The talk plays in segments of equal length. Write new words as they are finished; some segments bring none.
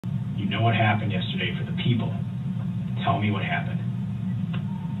know what happened yesterday for the people. Tell me what happened.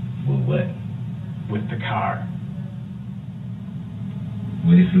 With what? With the car.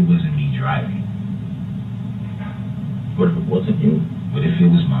 What if it wasn't me driving? What if it wasn't you? What if it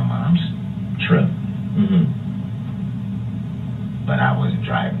was my mom's truck? But I wasn't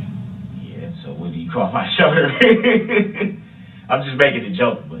driving. Yeah, so what do you call my shoulder? I'm just making a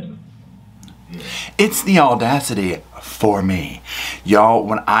joke, but... Yeah. It's the audacity for me. Y'all,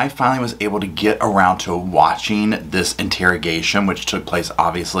 when I finally was able to get around to watching this interrogation, which took place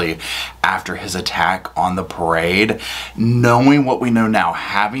obviously after his attack on the parade, knowing what we know now,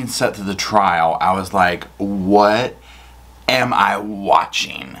 having sat through the trial, I was like, what am I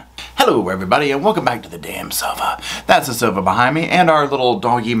watching? Hello everybody and welcome back to the damn sofa. That's the sofa behind me, and our little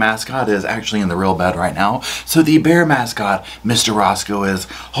doggy mascot is actually in the real bed right now. So the bear mascot, Mr. Roscoe, is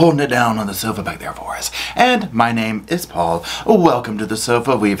holding it down on the sofa back there for us. And my name is Paul. Welcome to the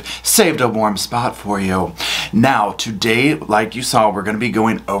sofa. We've saved a warm spot for you. Now today, like you saw, we're going to be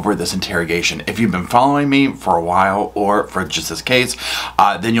going over this interrogation. If you've been following me for a while, or for just this case,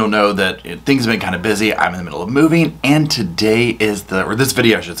 then you'll know that things have been kind of busy. I'm in the middle of moving, and today is this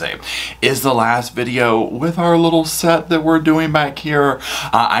video I should say, is the last video with our little set that we're doing back here.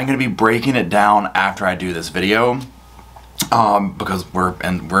 I'm going to be breaking it down after I do this video because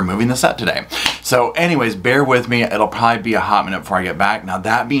we're moving the set today. So anyways, bear with me. It'll probably be a hot minute before I get back. Now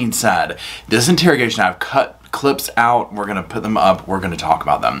that being said, this interrogation, I've cut clips out. We're going to put them up. We're going to talk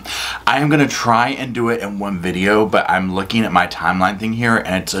about them. I am going to try and do it in one video, but I'm looking at my timeline thing here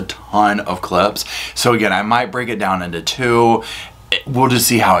and it's a ton of clips. So again, I might break it down into two. We'll just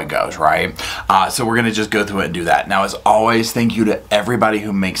see how it goes, right? So we're going to just go through it and do that. Now, as always, thank you to everybody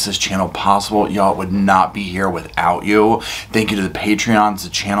who makes this channel possible. Y'all would not be here without you. Thank you to the Patreons, the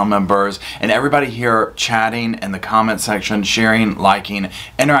channel members, and everybody here chatting in the comment section, sharing, liking,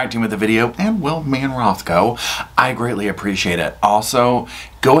 interacting with the video, and, well, me and Roscoe. I greatly appreciate it. Also,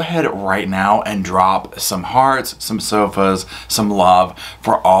 go ahead right now and drop some hearts, some sofas, some love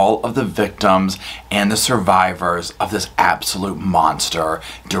for all of the victims and the survivors of this absolute monster,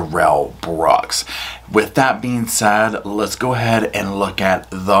 Darrell Brooks. With that being said, let's go ahead and look at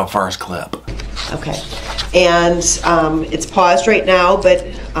the first clip. Okay, and it's paused right now, but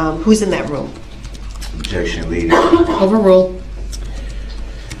who's in that room? Objection, leader. Overruled.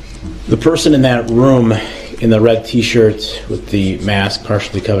 The person in that room in the red t-shirt with the mask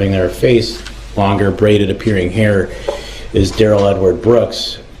partially covering their face, longer braided appearing hair, is Darrell Edward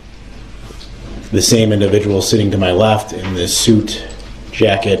Brooks. The same individual sitting to my left in the suit,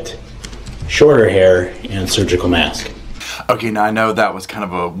 jacket, shorter hair, and surgical mask. Okay, now I know that was kind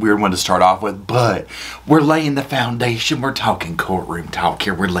of a weird one to start off with, but we're laying the foundation. We're talking courtroom talk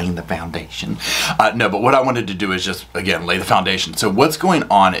here. We're laying the foundation. No, but what I wanted to do is just, again, lay the foundation. So what's going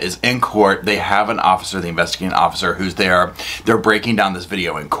on is in court, they have an officer, the investigating officer, who's there. They're breaking down this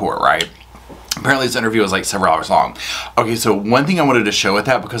video in court, right? Apparently this interview was like several hours long. Okay, so one thing I wanted to show with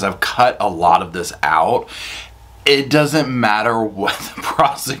that, because I've cut a lot of this out, it doesn't matter what the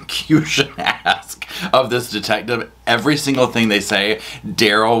prosecution asks of this detective. Every single thing they say,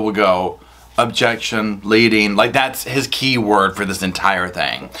 Darrell will go, objection, leading. Like, that's his key word for this entire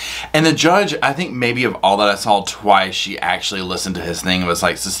thing. And the judge, I think maybe of all that I saw twice, she actually listened to his thing. It was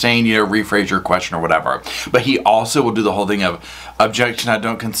like, sustain, you know, rephrase your question or whatever. But he also will do the whole thing of, objection, I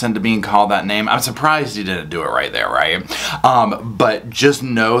don't consent to being called that name. I'm surprised he didn't do it right there, right? But just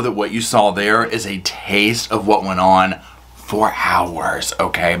know that what you saw there is a taste of what went on for hours,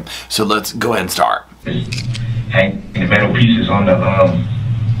 okay? So let's go ahead and start. Hang the metal pieces on the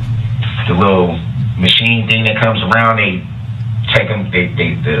little machine thing that comes around. They take them,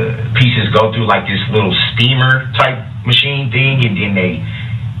 the pieces go through like this little steamer type machine thing, and then they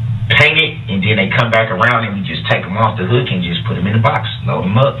paint it, and then they come back around and we just take them off the hook and just put them in the box, load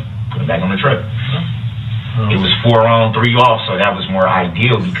them up, put them back on the truck. It was 4 on, 3 off, so that was more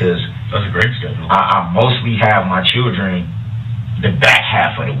ideal because That's a great schedule. I mostly have my children the back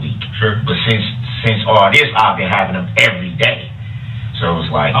half of the week. Sure. But since all this, I've been having them every day. So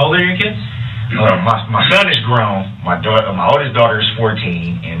it's like, How old are your kids? my son is grown. My oldest daughter is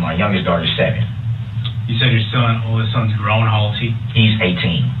 14, and my youngest daughter is 7. You said your oldest son's grown. How old is he? He's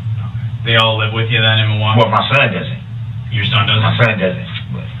 18. They all live with you then in Milwaukee? Well, my son doesn't. Your son doesn't? My son doesn't.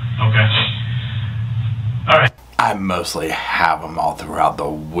 But. Okay. All right. I mostly have them all throughout the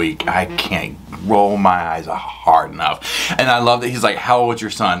week. I can't roll my eyes hard enough. And I love that he's like, how old's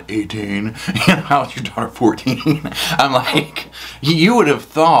your son? 18. How old's your daughter? 14. I'm like, you would have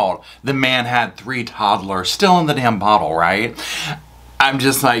thought the man had 3 toddlers still in the damn bottle, right? I'm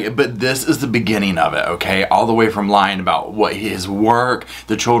just like, but this is the beginning of it, okay? All the way from lying about what his work,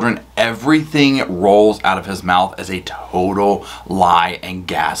 the children, everything rolls out of his mouth as a total lie and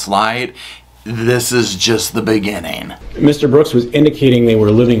gaslight. This is just the beginning. Mr. Brooks was indicating they were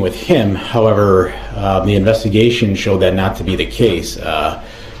living with him. However, the investigation showed that not to be the case. Of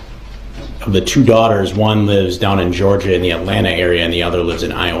the two daughters, one lives down in Georgia in the Atlanta area and the other lives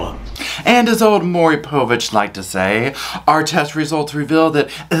in Iowa. And as old Maury Povich liked to say, our test results reveal that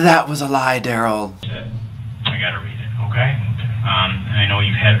that was a lie, Daryl. I gotta read it, okay? And I know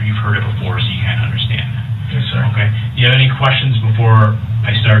you've heard it before, so you can't understand. Yes, sir. Okay. Do you have any questions before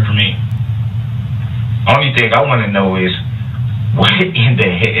I start for me? Only thing I want to know is, what in the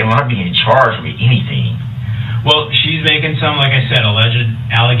heck am I being charged with anything? Well, she's making some, like I said, alleged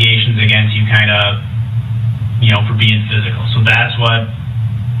allegations against you, kind of, for being physical. So that's what,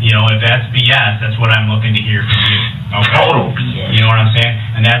 if that's BS, that's what I'm looking to hear from you. Okay? Total BS. You know what I'm saying?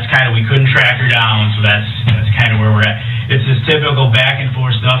 And that's kind of, we couldn't track her down, so that's kind of where we're at. It's this typical back and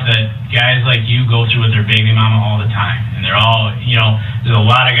forth stuff that guys like you go through with their baby mama all the time. And they're all, there's a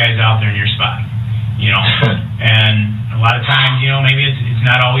lot of guys out there in your spot, and a lot of times, maybe it's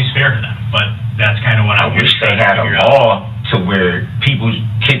not always fair to them, but that's kind of what I wish they had a law to where people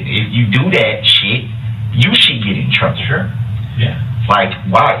can, if you do that shit, you should get in trouble. Sure. Yeah. Like,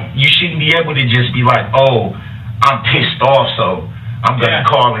 why? You shouldn't be able to just be like, oh, I'm pissed off, so I'm going to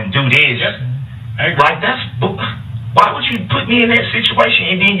call and do this. Yep. I agree. Like, why would you put me in that situation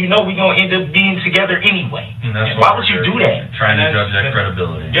and then we're going to end up being together anyway? Why would you do that? Trying to judge that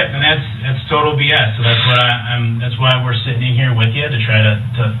credibility. Yeah, and that's total BS. So that's what that's why we're sitting in here with you, to try to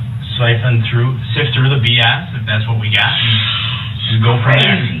sift through the BS, if that's what we got, and go from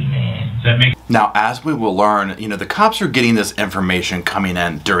there. Does that make Now, as we will learn, the cops are getting this information coming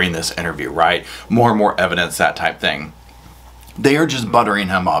in during this interview, right? More and more evidence, that type thing. They are just buttering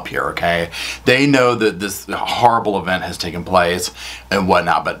him up here, okay? They know that this horrible event has taken place and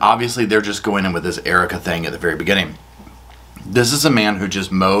whatnot, but obviously they're just going in with this Erica thing at the very beginning. This is a man who just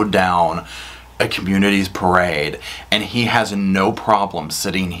mowed down a community's parade, and he has no problem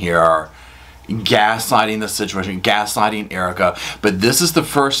sitting here gaslighting the situation, gaslighting Erica. But this is the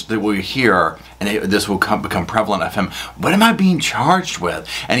first that we hear, and this will become prevalent of him. What am I being charged with?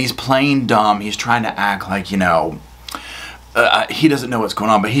 And he's playing dumb. He's trying to act like, he doesn't know what's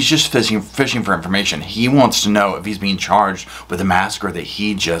going on, but he's just fishing for information. He wants to know if he's being charged with the massacre that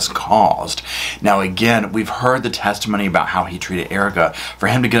he just caused. Now, again, we've heard the testimony about how he treated Erica. For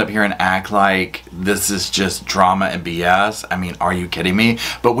him to get up here and act like this is just drama and BS, I mean, are you kidding me?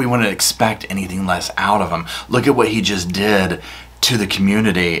 But we wouldn't expect anything less out of him. Look at what he just did to the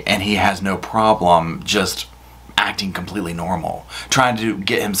community, and he has no problem just acting completely normal, trying to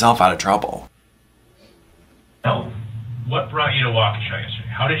get himself out of trouble. No. What brought you to Waukesha yesterday?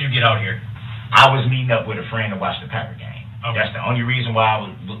 How did you get out here? I was meeting up with a friend to watch the Packer game. Okay. That's the only reason why I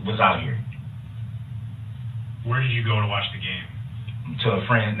was out here. Where did you go to watch the game? To a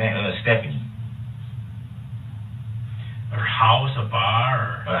friend named Stephanie. Her house, a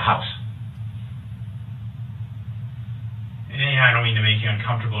bar, or? A house. Yeah, I don't mean to make you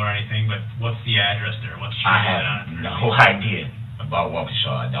uncomfortable or anything, but what's the address there? What's the I have no idea about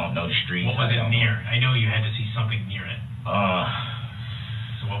Waukesha. I don't know the streets. What was it near? I know you had to see something near it.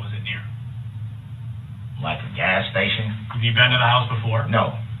 So what was it near? Like a gas station. Have you been to the house before?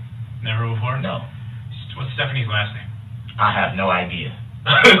 No. Never before? No. What's Stephanie's last name? I have no idea.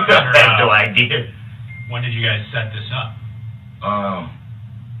 I have no idea. When did you guys set this up?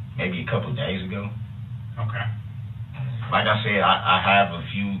 Maybe a couple of days ago. Okay. Like I said, I have a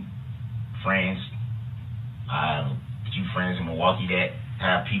few friends. I have a few friends in Milwaukee that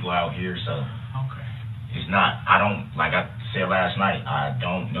have people out here, so it's not, like I said last night, I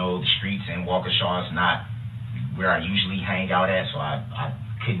don't know the streets in Waukesha. It's not where I usually hang out at, so I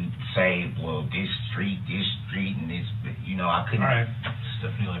couldn't say, well, this street, and this, I couldn't. All right.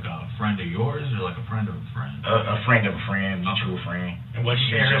 Stephanie, like a friend of yours, or like a friend of a friend? A friend of a friend, mutual friend. And what did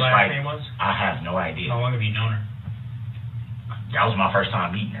you say her last name was? I have no idea. How long have you known her? That was my first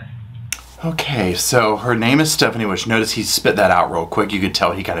time meeting her. Okay, so her name is Stephanie, which notice he spit that out real quick. You could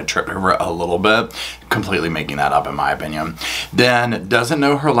tell he kind of tripped over it a little bit. Completely making that up in my opinion. Then doesn't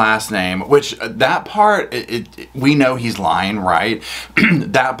know her last name, which that part, we know he's lying, right?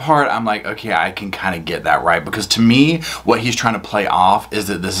 That part, I'm like, okay, I can kind of get that, right? Because to me, what he's trying to play off is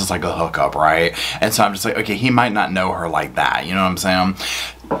that this is like a hookup, right? And so I'm just like, okay, he might not know her like that. You know what I'm saying?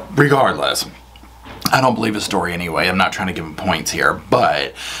 Regardless. I don't believe his story anyway. I'm not trying to give him points here.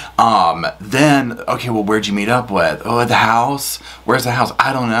 But then, okay, well, where'd you meet up with? Oh, at the house? Where's the house?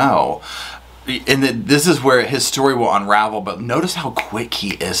 I don't know. and this is where his story will unravel, but notice how quick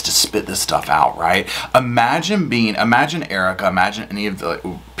he is to spit this stuff out, right? Imagine Erica, imagine any of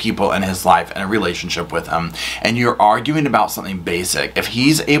the people in his life in a relationship with him, and you're arguing about something basic. If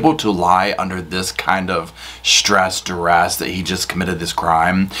he's able to lie under this kind of stress, duress, that he just committed this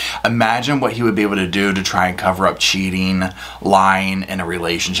crime, imagine what he would be able to do to try and cover up cheating, lying in a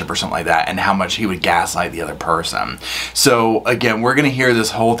relationship or something like that, and how much he would gaslight the other person. So again, we're going to hear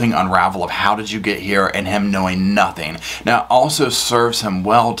this whole thing unravel of how did you get here, and him knowing nothing. Now it also serves him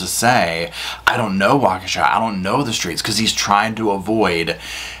well to say, I don't know Waukesha, I don't know the streets, because he's trying to avoid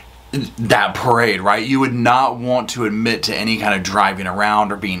that parade, right? You would not want to admit to any kind of driving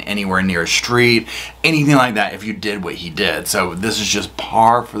around or being anywhere near a street, anything like that, if you did what he did. So this is just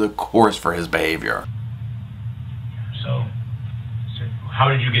par for the course for his behavior. So how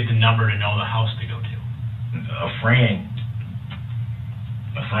did you get the number to know the house to go to? A friend.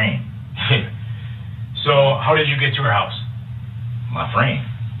 So how did you get to her house? My friend.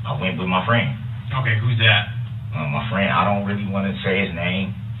 I went with my friend. Okay, who's that? My friend, I don't really want to say his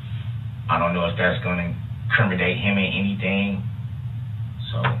name. I don't know if that's going to incriminate him in anything.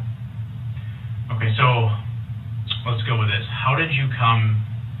 So. Okay, so let's go with this. How did you come?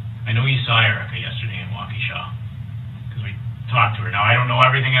 I know you saw Erica yesterday in Waukesha because we talked to her. Now, I don't know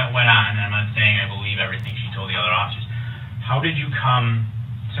everything that went on, and I'm not saying I believe everything she told the other officers. How did you come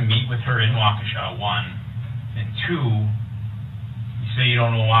to meet with her in Waukesha, one? And two, you say you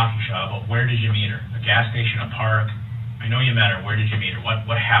don't know Waukesha, but where did you meet her? A gas station, a park? I know you met her. Where did you meet her?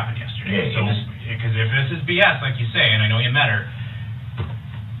 What happened yesterday? Yeah, so, because if this is BS, like you say, and I know you met her,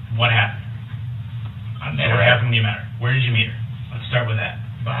 what happened? I met her. What happened when you met her? Where did you meet her? Let's start with that.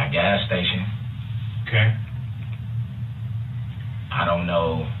 By a gas station. Okay. I don't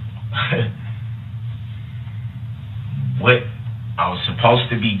know what I was supposed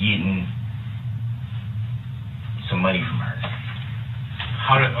to be getting some money from her.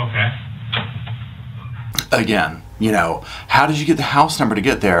 Okay. Again, you know, how did you get the house number to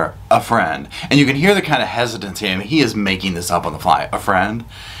get there? A friend. And you can hear the kind of hesitancy. I mean, he is making this up on the fly. A friend?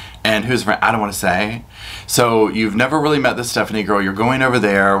 And who's a friend? I don't want to say. So you've never really met this Stephanie girl. You're going over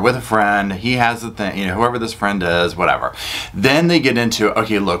there with a friend. He has the thing, you know, whoever this friend is, whatever. Then they get into,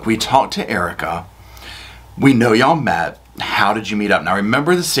 okay, look, we talked to Erica. We know y'all met. How did you meet up? Now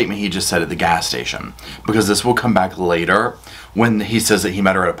remember the statement he just said at the gas station, because this will come back later when he says that he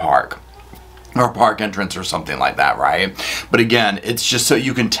met her at a park. Or a park entrance or something like that, right? But again, it's just so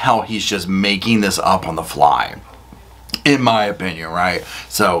you can tell he's just making this up on the fly, in my opinion, right?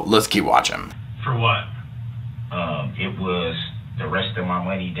 So let's keep watching. For what? It was the rest of my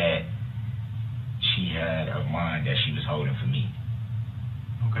money that she had of mine that she was holding for me.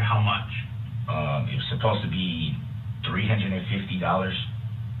 Okay, how much? It was supposed to be $350.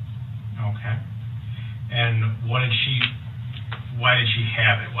 Okay. And why did she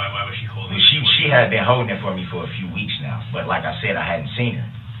have it? Why was she holding it? She had been holding it for me for a few weeks now, but like I said, I hadn't seen her.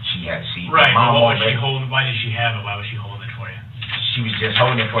 She had seen right. My mom. What was she holding? Why did she have it? Why was she holding it for you? She was just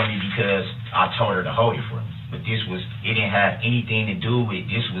holding it for me because I told her to hold it for me. But it didn't have anything to do with,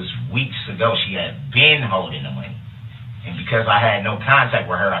 this was weeks ago. She had been holding the money. And because I had no contact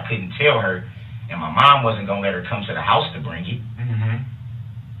with her, I couldn't tell her. And my mom wasn't going to let her come to the house to bring it. Mm-hmm.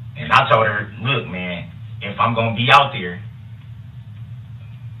 And I told her, look, man, if I'm going to be out there,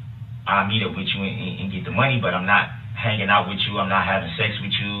 I'll meet up with you and get the money, but I'm not hanging out with you. I'm not having sex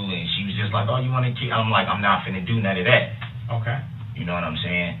with you. And she was just like, oh, you want to kill? I'm like, I'm not finna do none of that. Okay. You know what I'm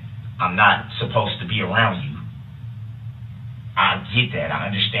saying? I'm not supposed to be around you. I get that. I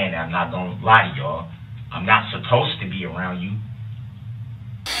understand that. I'm not going to lie to y'all. I'm not supposed to be around you.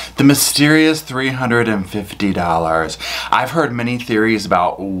 The mysterious $350. I've heard many theories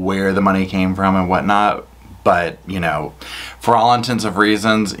about where the money came from and whatnot, but, you know, for all intents and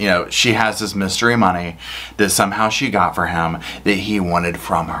reasons, you know, she has this mystery money that somehow she got for him that he wanted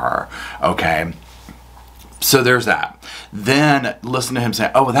from her, okay? So there's that. Then listen to him say,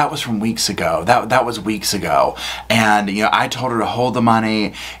 oh, well, that was from weeks ago. That was weeks ago. And, you know, I told her to hold the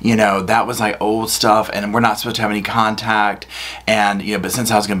money. You know, that was like old stuff and we're not supposed to have any contact. And, you know, but since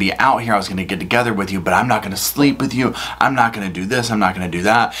I was going to be out here, I was going to get together with you, but I'm not going to sleep with you. I'm not going to do this. I'm not going to do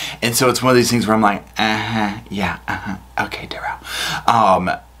that. And so it's one of these things where I'm like, yeah, okay,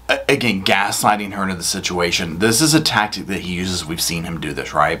 Darryl. again, gaslighting her into the situation. This is a tactic that he uses. We've seen him do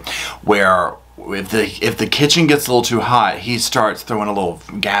this, right? Where if the kitchen gets a little too hot, he starts throwing a little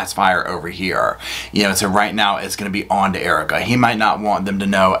gas fire over here. You know, so right now it's going to be on to Erica. He might not want them to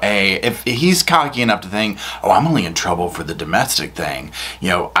know, if he's cocky enough to think, oh, I'm only in trouble for the domestic thing. You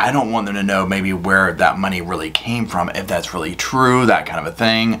know, I don't want them to know maybe where that money really came from, if that's really true, that kind of a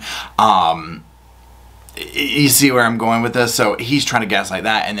thing. You see where I'm going with this? So he's trying to gaslight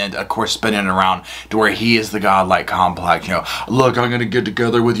that, and then of course spinning it around to where he is the godlike complex. You know, look, I'm gonna get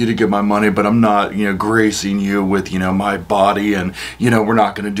together with you to get my money, but I'm not, you know, gracing you with, you know, my body, and you know, we're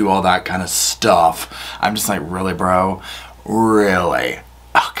not gonna do all that kind of stuff. I'm just like, really, bro? Really?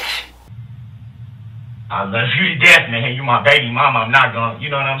 Okay. I love you to death, man. You're my baby mama. I'm not gonna, you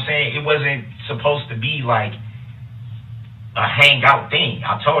know what I'm saying? It wasn't supposed to be like a hangout thing.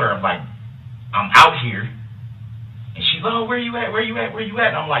 I told her, I'm like, I'm out here, and she's like, oh, where you at, where you at, where you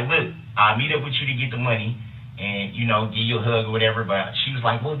at? And I'm like, look, I'll meet up with you to get the money, and, you know, give you a hug or whatever, but she was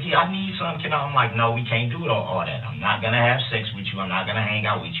like, well, yeah, I need something. I'm like, no, we can't do it all that. I'm not going to have sex with you. I'm not going to hang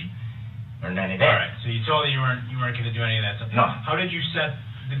out with you, or none of that. All right, so you told her you weren't going to do any of that stuff. No. How did you set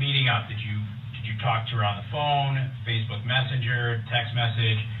the meeting up? Did you talk to her on the phone, Facebook Messenger, text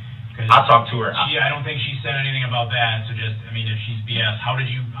message? I talked to her. I don't think she said anything about that. So just, I mean, if she's BS, how did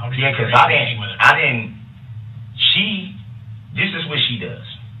you? Yeah, because this is what she does.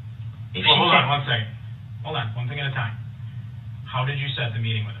 Hold on one second. Hold on, one thing at a time. How did you set the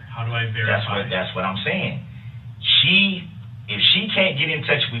meeting with her? How do I verify? That's what I'm saying. If she can't get in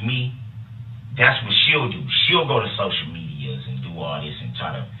touch with me, that's what she'll do. She'll go to social medias and do all this and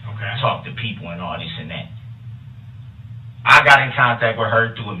try to talk to people and all this and that. I got in contact with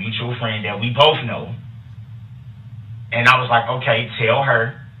her through a mutual friend that we both know. And I was like, okay, tell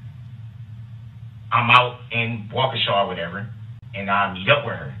her I'm out in Waukesha or whatever, and I'll meet up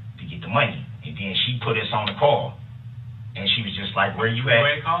with her to get the money. And then she put us on the call. And she was just like, where you at?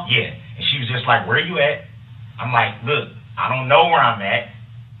 Three-way call? Yeah. And she was just like, where you at? I'm like, look, I don't know where I'm at.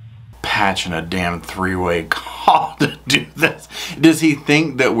 Patching a damn three-way call to do this. Does he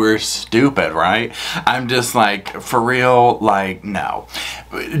think that we're stupid, right? I'm just like, for real, like, no.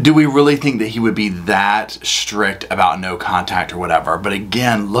 Do we really think that he would be that strict about no contact or whatever? But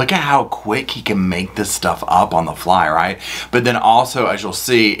again, look at how quick he can make this stuff up on the fly, right? But then also, as you'll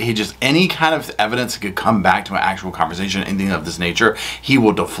see, he just, any kind of evidence that could come back to an actual conversation, anything of this nature, he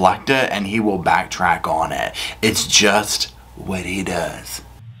will deflect it and he will backtrack on it. It's just what he does.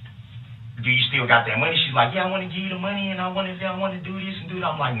 Do you still got that money? She's like, yeah, I want to give you the money, and I want to do this and do that.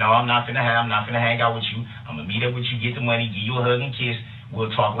 I'm like, no, I'm not gonna hang out with you. I'm gonna meet up with you, get the money, give you a hug and kiss. We'll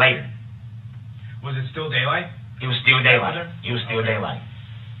talk later. Was it still daylight? It was still daylight. It was still daylight.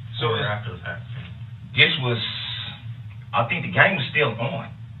 So after the fact, this was, I think the game was still on.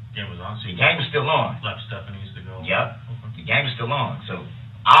 Game was on. So the game was still on. Left Stephanie's to go. Yep. Okay. The game was still on. So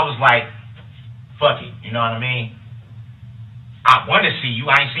I was like, fuck it. You know what I mean? I want to see you.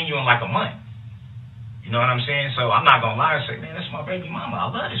 I ain't seen you in like a month. You know what I'm saying? So I'm not going to lie and say, man, that's my baby mama.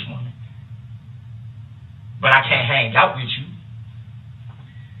 I love this woman. But I can't hang out with you.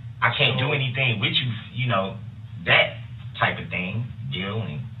 I can't do anything with you, you know, that type of thing, deal,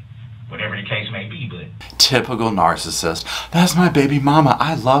 and whatever the case may be. But typical narcissist. That's my baby mama.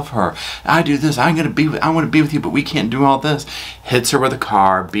 I love her. I do this. I want to be with you, but we can't do all this. Hits her with a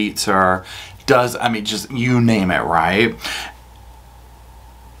car, beats her, does, I mean, just you name it, right?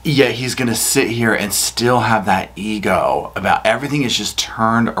 Yet he's going to sit here and still have that ego about everything is just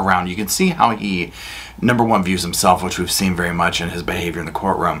turned around. You can see how he, number one, views himself, which we've seen very much in his behavior in the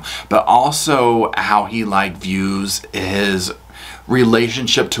courtroom, but also how he like views his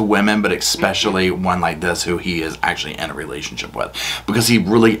relationship to women, but especially one like this who he is actually in a relationship with, because he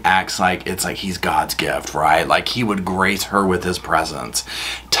really acts like it's like he's God's gift, right? Like he would grace her with his presence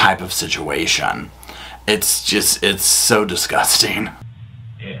type of situation. It's just, it's so disgusting.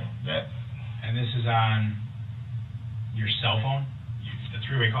 yeah, that. And this is on your cell phone? The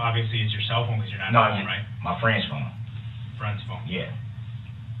three-way call, obviously it's your cell phone because you're not on the phone, right? My friend's phone. Friend's phone. Yeah.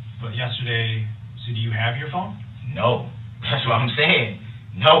 But yesterday, so do you have your phone? No. That's what I'm saying.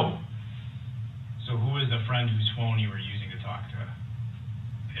 No. So who is the friend whose phone you were using to talk to her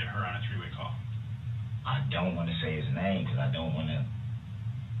on a three-way call? I don't want to say his name because I don't want to.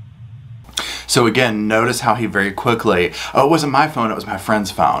 So again, notice how he very quickly, oh, it wasn't my phone, it was my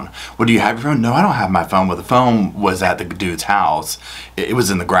friend's phone. Well, do you have your phone? No, I don't have my phone. Well, the phone was at the dude's house. It was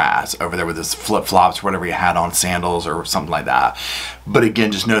in the grass over there with his flip-flops or whatever he had on, sandals or something like that. But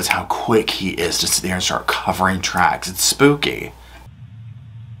again, just notice how quick he is to sit there and start covering tracks. It's spooky.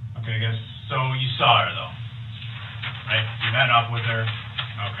 Okay, I guess, so you saw her though, right? You met up with her.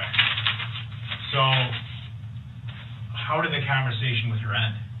 Okay. So, how did the conversation with her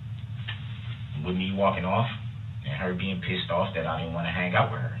end? With me walking off and her being pissed off that I didn't want to hang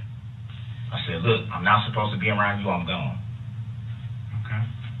out with her. I said, look, I'm not supposed to be around you, I'm gone. Okay.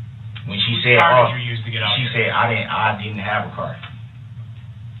 When she Whose said, car did you use to get out she here? said I didn't have a car.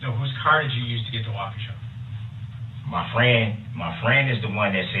 No, whose car did you use to get to Waukesha? My friend is the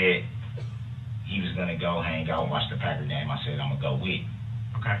one that said he was gonna go hang out and watch the Packer game. I said I'm gonna go with.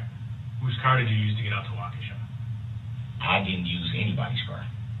 Okay. Whose car did you use to get out to Waukesha? I didn't use anybody's car.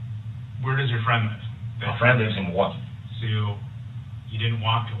 Where does your friend live? My friend lives in Milwaukee. So you didn't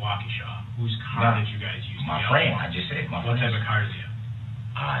walk to Waukesha. Whose car did you guys use? My friend. I just said my friend. What type of car is he?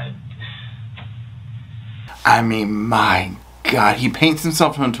 I mean, my God, he paints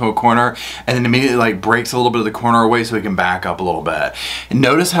himself into a corner and then immediately like breaks a little bit of the corner away so he can back up a little bit. And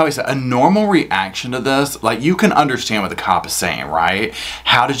notice how he said a normal reaction to this, like you can understand what the cop is saying, right?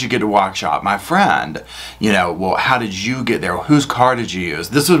 How did you get to Waukesha? My friend, you know, well, how did you get there? Whose car did you use?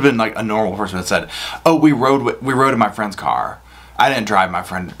 This would have been like a normal person that said, oh, we rode in my friend's car. I didn't drive my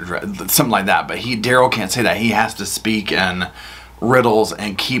friend, something like that. But Daryl can't say that. He has to speak in riddles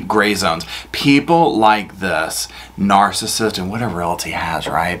and keep gray zones. People like this, narcissist and whatever else he has,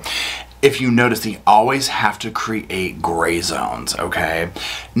 right? If you notice, they always have to create gray zones, okay?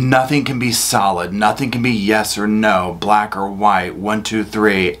 Nothing can be solid. Nothing can be yes or no, black or white, 1, 2,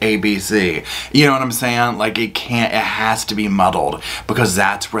 3, A, B, C. You know what I'm saying? Like it has to be muddled because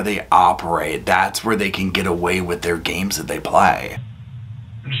that's where they operate. That's where they can get away with their games that they play.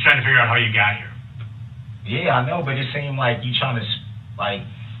 I'm just trying to figure out how you got here. Yeah, I know, but it seemed like you trying to like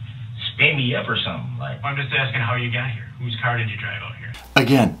spin me up or something. Like I'm just asking how you got here. Whose car did you drive out here?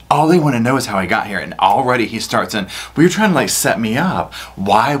 Again, all they want to know is how I got here, and already he starts in, well, you're trying to like set me up.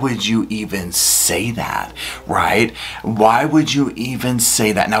 Why would you even say that, right? Why would you even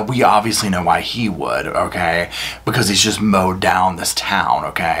say that? Now, we obviously know why he would, okay? Because he's just mowed down this town,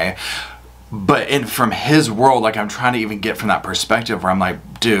 okay? But from his world, like I'm trying to even get from that perspective where I'm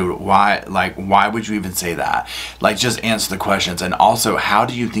like, dude, why would you even say that? Like, just answer the questions. And also, how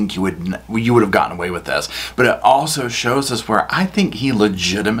do you think you would have gotten away with this? But it also shows us where I think he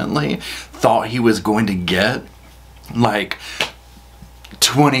legitimately thought he was going to get like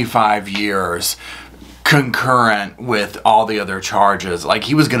 25 years concurrent with all the other charges. Like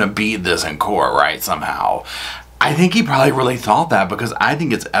he was going to beat this in court, right? Somehow. I think he probably really thought that because I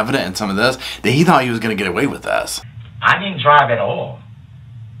think it's evident in some of this that he thought he was going to get away with this. I didn't drive at all.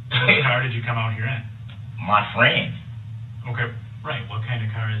 What car did you come out here in? My friend. Okay, right. What kind of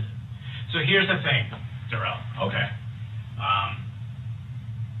car is it? So here's the thing, Darrell. Okay.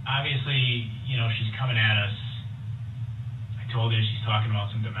 Obviously, you know, she's coming at us. I told her she's talking about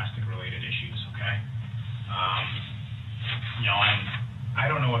some domestic-related issues, okay? You know, I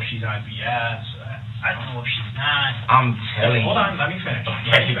don't know if she's on BS. I don't know if she's not. I'm telling you. Hold on, let me finish.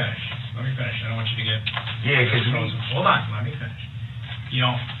 Let me finish. I don't want you to get... Yeah, because hold on, let me finish. You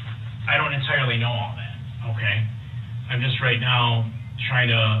know, I don't entirely know all that, okay? I'm just right now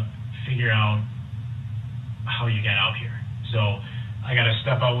trying to figure out how you get out here. So I got to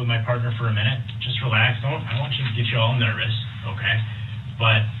step out with my partner for a minute. Just relax. I don't want you to get you all nervous, okay?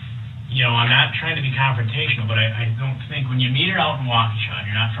 But, you know, I'm not trying to be confrontational, but I don't think when you meet her out in Waukesha, and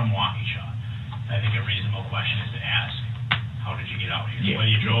you're not from Waukesha, I think a reasonable question is to ask, how did you get out here? Yeah. Whether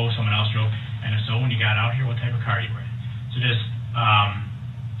you drove, someone else drove, and if so, when you got out here, what type of car you were in. So just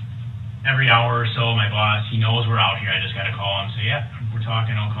every hour or so, my boss, he knows we're out here. I just got to call him and say, yeah, we're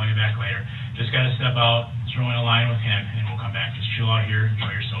talking. I'll call you back later. Just got to step out, throw in a line with him, and we'll come back. Just chill out here,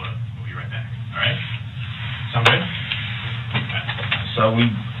 enjoy your soda. We'll be right back. All right? Sound good? Okay. So we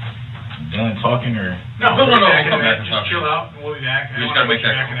done talking or? No, No, just chill out, and we'll be back. You just gotta make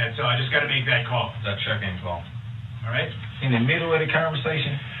that call. So I just got to make that call. That check-in call. All right? In the middle of the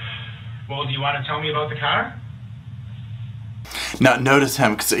conversation? Well, do you want to tell me about the car? Now, notice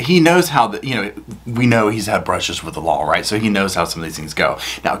him, because he knows how, you know, we know he's had brushes with the law, right? So he knows how some of these things go.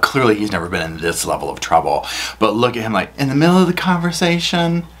 Now, clearly he's never been in this level of trouble. But look at him like, in the middle of the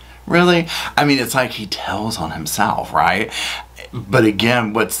conversation? Really? I mean, it's like he tells on himself, right? But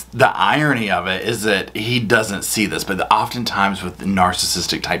again, what's the irony of it is that he doesn't see this, but oftentimes with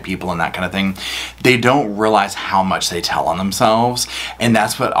narcissistic type people and that kind of thing, they don't realize how much they tell on themselves. And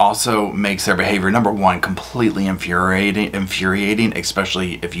that's what also makes their behavior, number one, completely infuriating,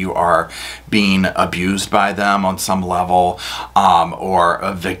 especially if you are being abused by them on some level, or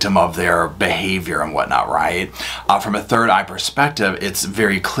a victim of their behavior and whatnot, right? From a third eye perspective, it's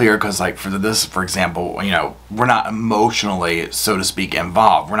very clear because like for this, for example, you know, we're not emotionally, so to speak,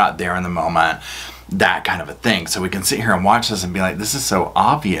 involved. We're not there in the moment. that kind of a thing. So we can sit here and watch this and be like, this is so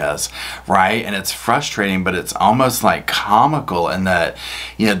obvious, right? And it's frustrating, but it's almost like comical in that,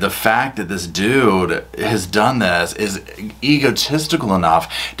 you know, the fact that this dude has done this is egotistical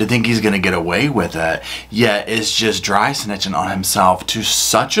enough to think he's going to get away with it, yet is just dry snitching on himself to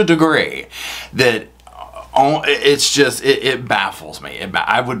such a degree that it's just, it baffles me.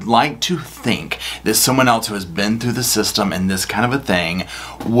 I would like to think that someone else who has been through the system and this kind of a thing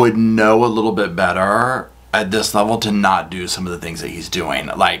would know a little bit better at this level to not do some of the things that he's doing,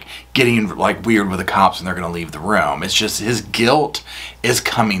 like getting like weird with the cops and they're going to leave the room. It's just his guilt is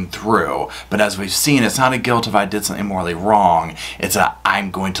coming through. But as we've seen, it's not a guilt if I did something morally wrong. It's a I'm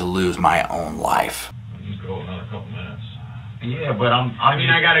going to lose my own life. Just go another couple minutes. Yeah, but I mean,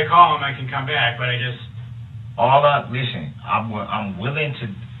 I gotta call him. I can come back, but I just. Listen, I'm willing to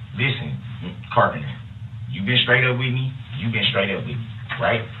listen, Carpenter. You've been straight up with me. You've been straight up with me,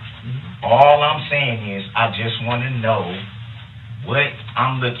 right? All I'm saying is I just want to know what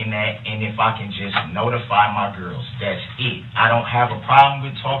I'm looking at and if I can just notify my girls. That's it. I don't have a problem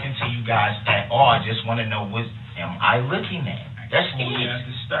with talking to you guys at all. I just want to know what am I looking at. That's it. At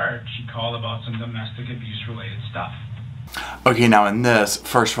the start, she called about some domestic abuse related stuff. Okay, now in this,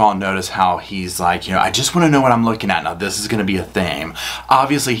 first of all, notice how he's like, you know, I just want to know what I'm looking at. Now, this is going to be a theme.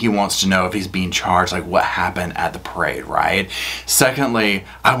 Obviously, he wants to know if he's being charged, like what happened at the parade, right? Secondly,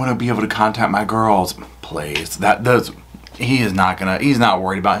 I want to be able to contact my girls. Please. He's not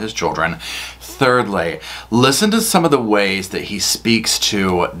worried about his children. Thirdly, listen to some of the ways that he speaks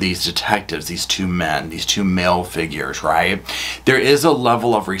to these detectives, these two men, these two male figures, right? There is a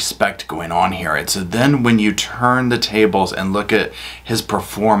level of respect going on here. And so then when you turn the tables and look at his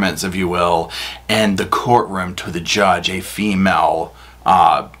performance, if you will, in the courtroom to the judge, a female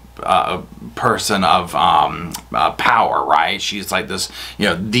person of power, right? She's like this, you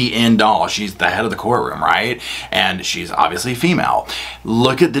know, the end all. She's the head of the courtroom, right? And she's obviously female.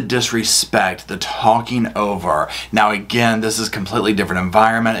 Look at the disrespect, the talking over. Now, again, this is a completely different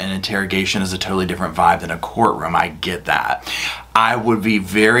environment, and interrogation is a totally different vibe than a courtroom. I get that. I would be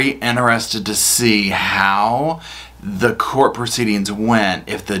very interested to see how the court proceedings went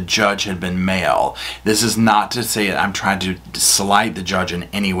if the judge had been male. This is not to say that I'm trying to slight the judge in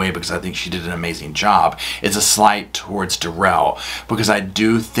any way, because I think she did an amazing job. It's a slight towards Darrell, because I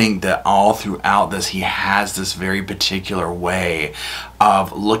do think that all throughout this he has this very particular way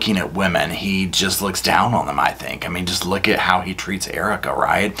of looking at women. He just looks down on them, I think. I mean, just look at how he treats Erica,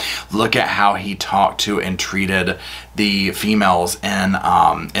 right? Look at how he talked to and treated the females in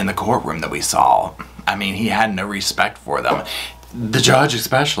the courtroom that we saw. I mean, he had no respect for them. The judge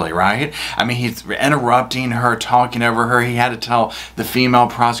especially, right? I mean, he's interrupting her, talking over her. He had to tell the female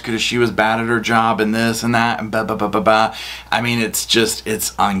prosecutor she was bad at her job and this and that and blah, blah, blah, blah, blah. I mean, it's just,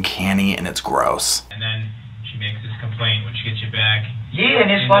 it's uncanny and it's gross. And then she makes this complaint when she gets you back. Yeah,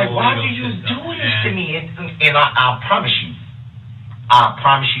 and it's like, why do you do this to me? And I promise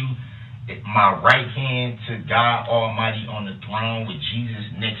you, my right hand to God Almighty on the throne with Jesus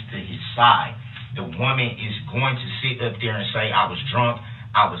next to his side, the woman is going to sit up there and say, I was drunk,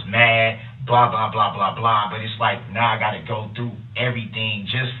 I was mad, blah, blah, blah, blah, blah. But it's like, now I got to go through everything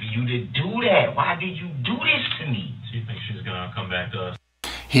just for you to do that. Why did you do this to me? So you think she's going to come back to us?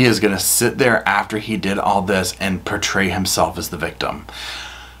 He is going to sit there after he did all this and portray himself as the victim.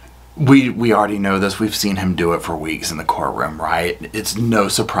 We already know this. We've seen him do it for weeks in the courtroom, right? It's no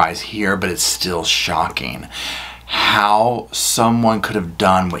surprise here, but it's still shocking how someone could have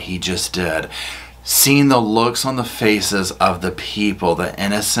done what he just did. Seeing the looks on the faces of the people, the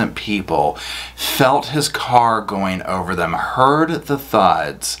innocent people, felt his car going over them, heard the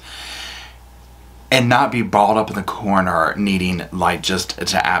thuds, and not be balled up in the corner needing like just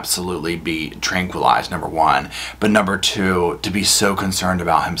to absolutely be tranquilized, number one. But number two, to be so concerned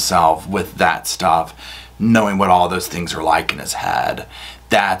about himself with that stuff, knowing what all those things are like in his head.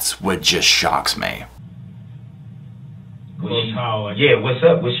 That's what just shocks me. Yeah, what's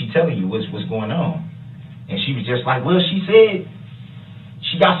up? What's she telling you? What's going on? And she was just like, well, she said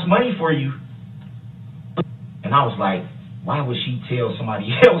she got some money for you. And I was like, why would she tell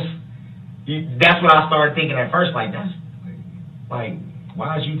somebody else? That's what I started thinking at first. Like, that's like,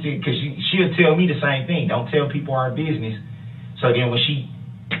 why is you? Because she'll tell me the same thing. Don't tell people our business. So then when she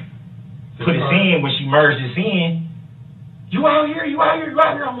put us in, when she merged us in, you out here, you out here, you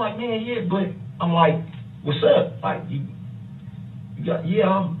out here. I'm like, man, yeah, but I'm like, what's up? Like, yeah,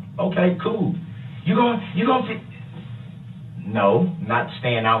 I'm okay, cool. You gonna fit? No, not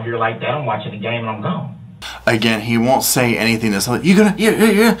staying out here like that. I'm watching the game and I'm gone. Again, he won't say anything that's like, you gonna,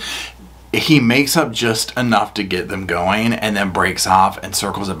 yeah. he makes up just enough to get them going and then breaks off and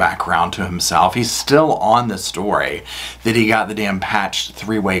circles it back around to himself. He's still on the story that he got the damn patched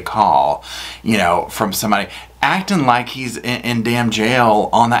three-way call, you know, from somebody, acting like he's in damn jail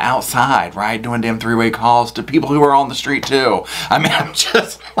on the outside, right? Doing damn three-way calls to people who are on the street too. I mean, I'm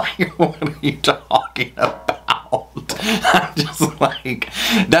just like, what are you talking about? I'm just like,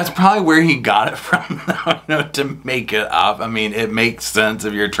 that's probably where he got it from, you know, to make it up. I mean, it makes sense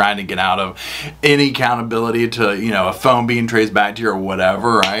if you're trying to get out of any accountability to, you know, a phone being traced back to you or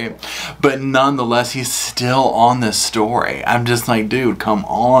whatever, right? But nonetheless, he's still on this story. I'm just like, dude, come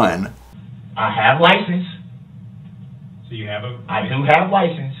on. I have license. So you have a... I do have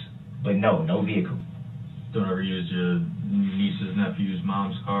license, but no vehicle. Don't ever use your niece's, nephew's,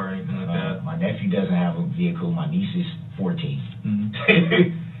 mom's car or anything like that? My nephew doesn't have a vehicle. My niece is 14. Mm-hmm.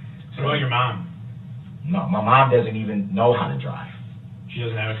 So what about your mom? No, my mom doesn't even know how to drive. She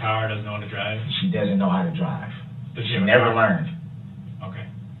doesn't have a car, doesn't know how to drive? She doesn't know how to drive. Does she never learned. Okay.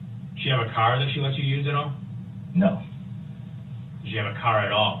 Does she have a car that she lets you use at all? No. Does she have a car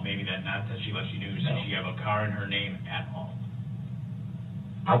at all? Maybe that not that she lets you use. No. Does she have a car in her name at all?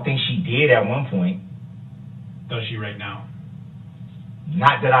 I think she did at one point. Does she right now?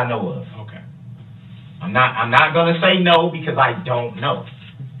 Not that I know of. Okay. I'm not gonna say no because I don't know.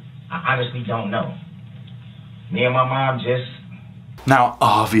 I honestly don't know. Me and my mom just... Now,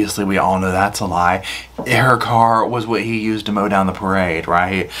 obviously, we all know that's a lie. Her car was what he used to mow down the parade,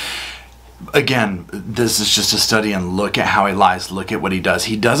 right? Again, this is just a study and look at how he lies, look at what he does.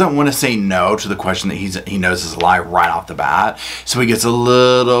 He doesn't want to say no to the question that he knows is a lie right off the bat. So he gets a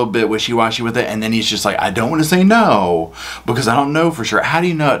little bit wishy-washy with it, and then he's just like, I don't want to say no because I don't know for sure. How do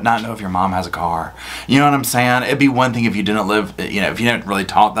you not know if your mom has a car? You know what I'm saying? It'd be one thing if you didn't live, you know, if you didn't really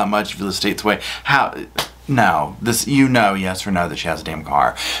talk that much, if you live states away. How... No, this, you know, yes or no that she has a damn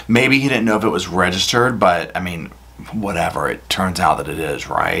car. Maybe he didn't know if it was registered, but I mean, whatever, it turns out that it is,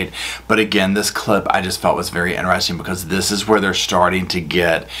 right? But again, this clip I just felt was very interesting because this is where they're starting to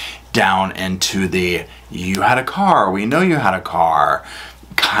get down into the, you had a car, we know you had a car,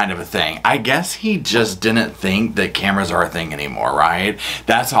 kind of a thing. I guess he just didn't think that cameras are a thing anymore, right?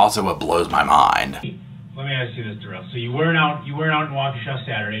 That's also what blows my mind. Let me ask you this, Darrell. So you weren't out in Waukesha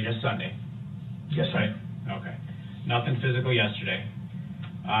Saturday, just Sunday? Yes, sir. Right. Okay. Nothing physical yesterday.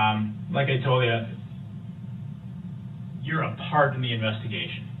 Like I told you, you're a part in the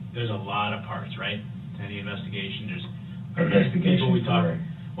investigation. There's a lot of parts, right? To any investigation, there's people we talk.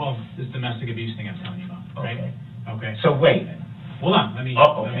 Well, this domestic abuse thing I'm telling you about, right? Okay. So wait. Hold on. Let me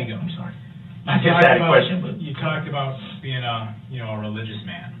go. I'm sorry. I just had a question, but you talked about being a religious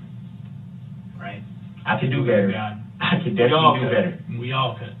man, right? I could do better. I could definitely do better. We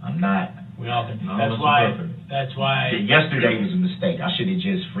all could. I'm not. We all could. No, That's why. Yesterday was a mistake. I should have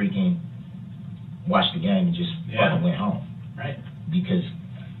just freaking watched the game and just fucking went home. Right. Because.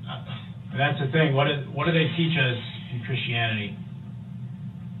 That's the thing. What do they teach us in Christianity,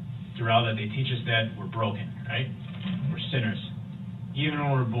 Darrell? That they teach us that we're broken, right? We're sinners. Even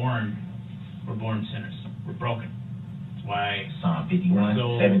when we're born sinners. We're broken. That's why Psalm 51, we're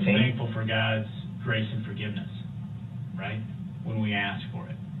so 17. thankful for God's grace and forgiveness, right? When we ask for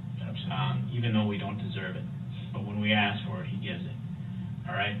it. Even though we don't deserve it. But when we ask for it, he gives it.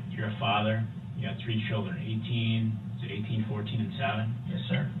 All right? You're a father. You got 3 children, 18, 14, and 7? Yes,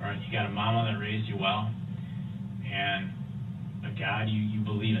 sir. All right? You got a mama that raised you well, and a God you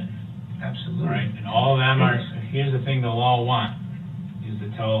believe in. Absolutely. All right? And all of them are, here's the thing they'll all want, is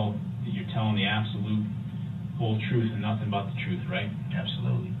to tell that you're telling the absolute whole truth and nothing but the truth, right?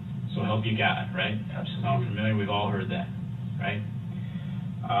 Absolutely. So help you God, right? Absolutely. Sound familiar? We've all heard that, right?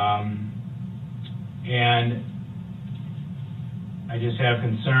 And I just have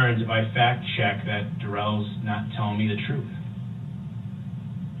concerns if I fact check that Darrell's not telling me the truth.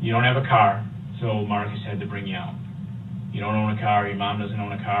 You don't have a car, so Marcus had to bring you out. You don't own a car, your mom doesn't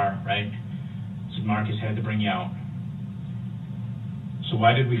own a car, right? So Marcus had to bring you out. So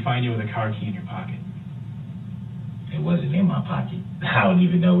why did we find you with a car key in your pocket? It wasn't in my pocket. I don't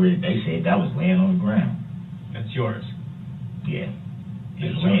even know where they said that was laying on the ground. That's yours. Yeah.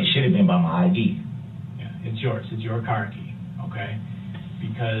 It should have been by my ID. Yeah, it's yours. It's your car key, okay?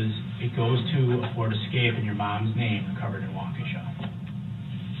 Because it goes to a Ford Escape in your mom's name covered in Waukesha.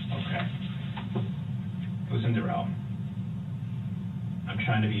 Okay. Listen, Darrell. I'm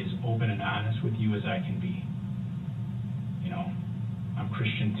trying to be as open and honest with you as I can be. You know, I'm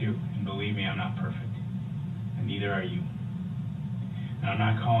Christian too, and believe me, I'm not perfect. And neither are you. And I'm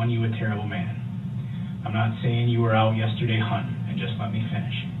not calling you a terrible man. I'm not saying you were out yesterday hunting, and just let me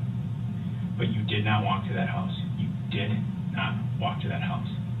finish. But you did not walk to that house. You did not walk to that house.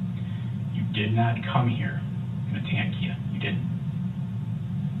 did not come here in a tan Kia. You didn't.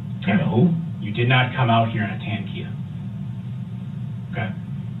 And who? You did not come out here in a tan Kia. Okay?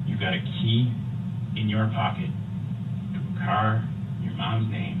 You've got a key in your pocket to a car, your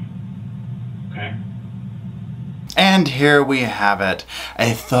mom's name. Okay? And here we have it,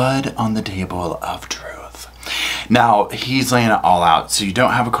 a thud on the table of truth. Now, he's laying it all out. So you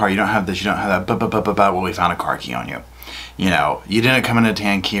don't have a car, you don't have this, you don't have that, but, well, we found a car key on you. You know, you didn't come in a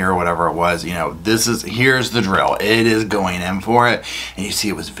tan Kia or whatever it was. You know, here's the drill. It is going in for it. And you see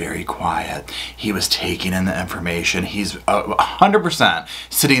it was very quiet. He was taking in the information. He's 100%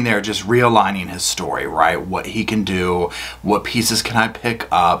 sitting there just realigning his story, right? What he can do, what pieces can I pick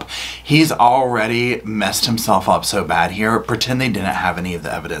up. He's already messed himself up so bad here. Pretend they didn't have any of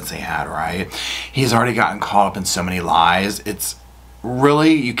the evidence they had, right? He's already gotten caught up in so many lies. It's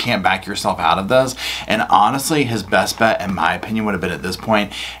really, you can't back yourself out of this. And honestly, his best bet, in my opinion, would have been at this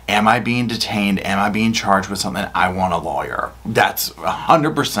point, am I being detained? Am I being charged with something? I want a lawyer. That's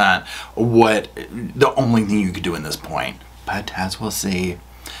 100% the only thing you could do in this point. But as we'll see,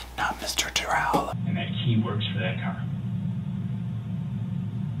 not Mr. Terrell. And that key works for that car.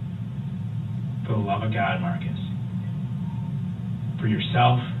 For the love of God, Marcus. For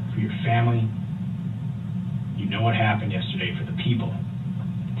yourself, for your family. You know what happened yesterday. For the people.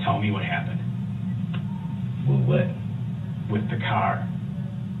 Tell me what happened. With what? With the car.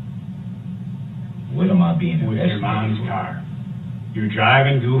 What am I being With your investigated mom's for? car. You were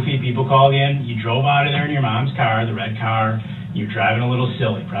driving goofy. People called in. You drove out of there in your mom's car, the red car. You're driving a little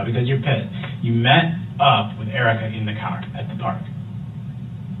silly, probably because you're pissed. You met up with Erica in the car at the park.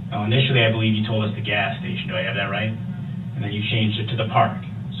 Now, initially, I believe you told us the gas station. Do I have that right? And then you changed it to the park.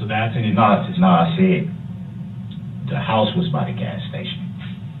 So that's an No, I said the house was by the gas station.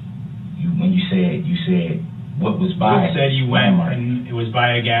 When you said what was by. You said you went Landmark. and it was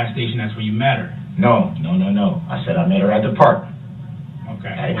by a gas station. That's where you met her. No. I said I met her at the park. Okay.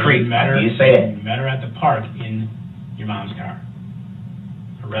 At a Well, creek. you met her. I did say that. You met her at the park in your mom's car,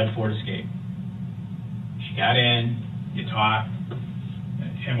 a red Ford Escape. She got in. You talked,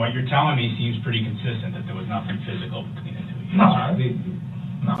 and what you're telling me seems pretty consistent that there was nothing physical between the two of you.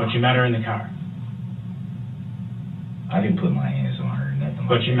 No. But you met her in the car. I didn't put my hands on her or nothing.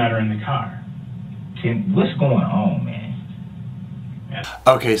 But you met her in the car. Tim, what's going on, man?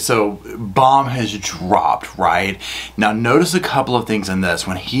 Okay, so bomb has dropped, right? Now notice a couple of things in this.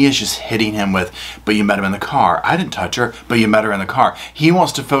 When he is just hitting him with, but you met him in the car. I didn't touch her, but you met her in the car. He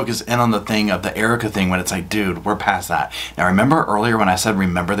wants to focus in on the thing of the Erica thing when it's like, dude, we're past that. Now remember earlier when I said,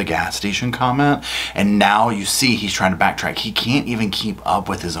 remember the gas station comment? And now you see he's trying to backtrack. He can't even keep up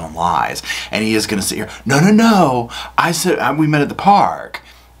with his own lies. And he is going to sit here, no, I said we met at the park.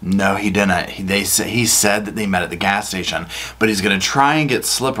 No, he didn't. He said that they met at the gas station, but he's going to try and get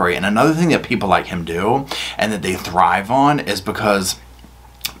slippery. And another thing that people like him do and that they thrive on is because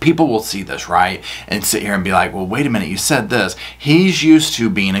people will see this, right? And sit here and be like, well, wait a minute, you said this. He's used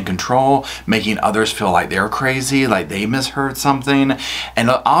to being in control, making others feel like they're crazy, like they misheard something. And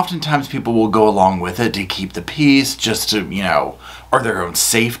oftentimes people will go along with it to keep the peace, just to, you know, or their own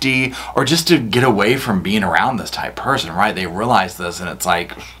safety, or just to get away from being around this type of person, right? They realize this and it's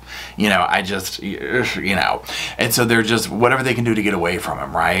like, you know, you know. And so they're just, whatever they can do to get away from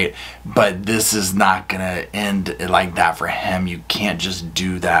him, right? But this is not going to end like that for him. You can't just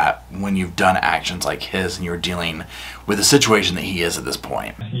do that when you've done actions like his and you're dealing with the situation that he is at this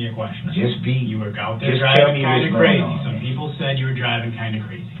point. Asking you a question. You were out there just tell driving me kind of what's going crazy. on, Some man. people said you were driving kind of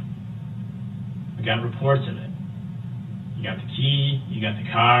crazy. We got reports of it. You got the key, you got the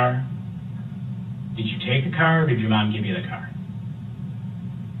car. Did you take the car or did your mom give you the car?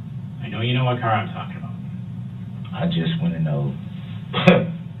 I know you know what car I'm talking about. I just want to know.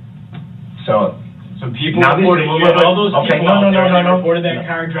 So Some people Now, reported, listen, all those okay, people no, out there, they no. reported that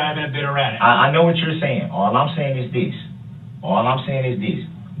car driving a bit erratic. I know what you're saying. All I'm saying is this.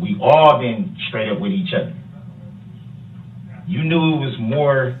 We all been straight up with each other. You knew it was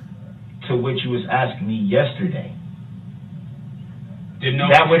more to what you was asking me yesterday. Didn't know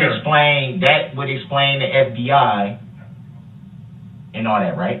That for would sure. explain the FBI and all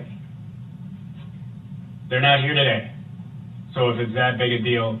that, right? They're not here today. So if it's that big a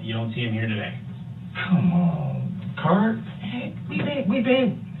deal, you don't see them here today. Come on, Kurt. Hey, we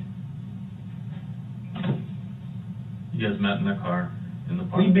been. You guys met in the car in the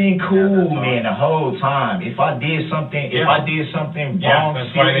park. We been Yeah, cool, that's all. man, the whole time. If I did something Yeah. wrong,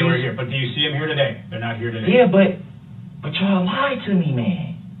 That's why they were serious- here. But do you see them here today? They're not here today. Yeah, but y'all lied to me,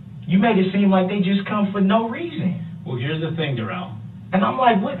 man. You made it seem like they just come for no reason. Well, here's the thing, Darrell. And I'm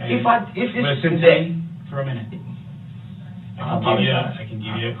like, what Hey, if it's listen to that? me for a minute. I apologize. I can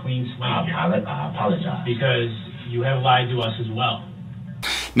give you a clean slate here. I apologize. Because you have lied to us as well.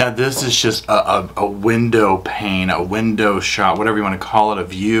 Now this is just a window pane, a window shot, whatever you want to call it, a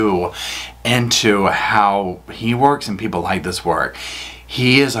view into how he works and people like this work.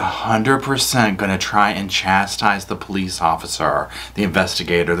 He is 100% going to try and chastise the police officer, the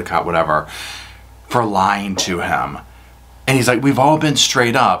investigator, the cop, whatever, for lying to him. And he's like, we've all been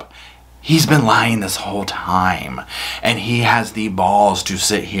straight up. He's been lying this whole time. And he has the balls to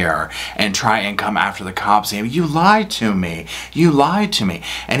sit here and try and come after the cops saying, you lied to me. You lied to me.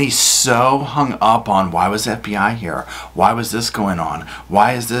 And he's so hung up on, why was the FBI here? Why was this going on?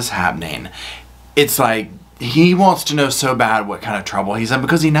 Why is this happening? It's like, he wants to know so bad what kind of trouble he's in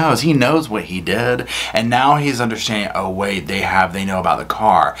because he knows what he did, and now he's understanding, oh wait, they know about the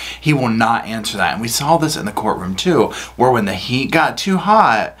car. He will not answer that. And we saw this in the courtroom too, where when the heat got too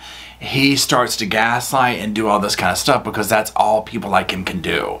hot, he starts to gaslight and do all this kind of stuff because that's all people like him can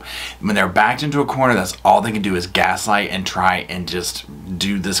do. When they're backed into a corner, that's all they can do is gaslight and try and just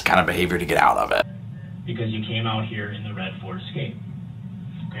do this kind of behavior to get out of it. Because you came out here in the red Ford Escape.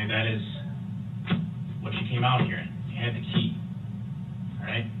 Okay, that is what you came out here in. You had the key.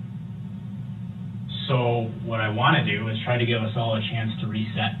 Alright? So what I want to do is try to give us all a chance to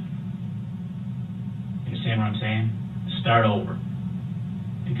reset. You understand what I'm saying? Start over.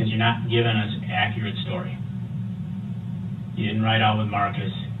 Because you're not giving us an accurate story. You didn't ride out with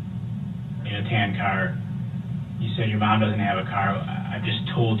Marcus in a tan car. You said your mom doesn't have a car. I've just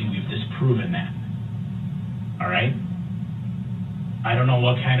told you we've disproven that. Alright? I don't know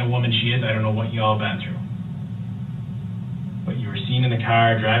what kind of woman she is. I don't know what you all been through. But you were seen in the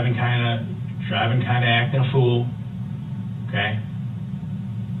car driving kind of acting a fool. Okay?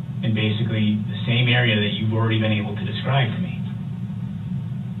 In basically the same area that you've already been able to describe to me.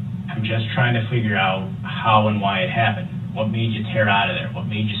 I'm just trying to figure out how and why it happened. What made you tear out of there? What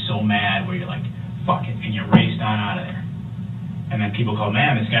made you so mad where you're like, fuck it, and you raced on out of there? And then people go,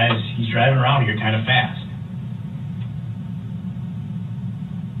 man, he's driving around here kind of fast.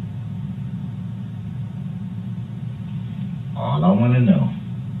 All I want to know,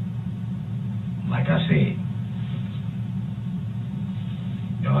 like I said,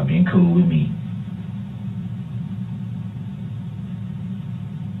 y'all been cool with me.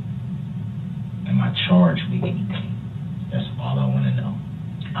 Am I charged with anything? That's all I want to know.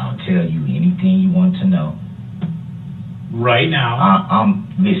 I'll tell you anything you want to know. Right now.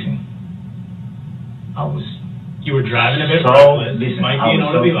 Listen. You were driving a bit reckless. Listen.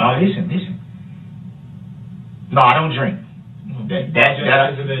 Listen. No, I don't drink.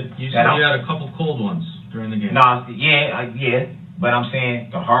 You said you had a couple cold ones during the game. No, yeah, but I'm saying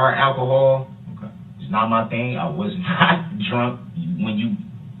the hard alcohol is not my thing. I was not drunk when you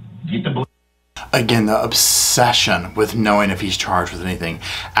get the. Again, the obsession with knowing if he's charged with anything.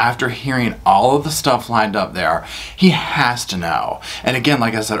 After hearing all of the stuff lined up there, he has to know. And again,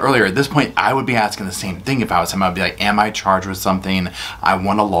 like I said earlier, at this point, I would be asking the same thing if I was him. I'd be like, am I charged with something? I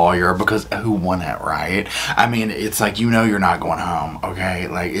want a lawyer, because who won it, right? I mean, it's like, you're not going home, okay?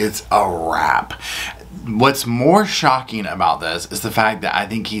 Like, it's a wrap. What's more shocking about this is the fact that I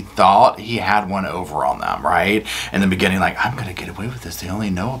think he thought he had one over on them, right? In the beginning, like, I'm gonna get away with this. They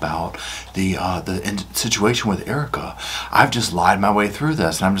only know about the situation with Erica. I've just lied my way through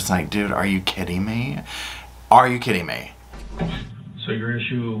this. And I'm just like, dude, are you kidding me? Are you kidding me? So your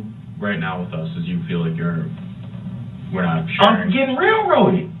issue right now with us is you feel like we're not sharing. I'm getting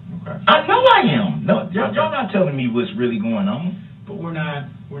railroaded. Okay. I know I am. No, y'all not telling me what's really going on. But we're not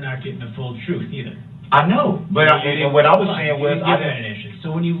getting the full truth either. I know, but what I was saying was, I had an issue.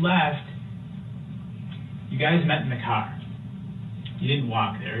 So when you left, you guys met in the car. You didn't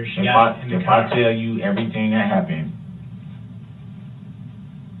walk there. She got in the car. If I tell you everything that happened,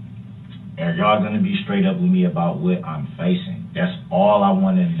 are y'all gonna be straight up with me about what I'm facing? That's all I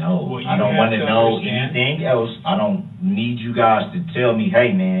want to know. Well, I don't want to know anything else. I don't need you guys to tell me,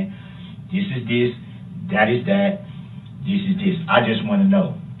 hey man, this is this, that is that, this is this. I just want to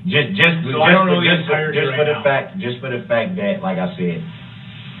know. Just for the fact that, like I said,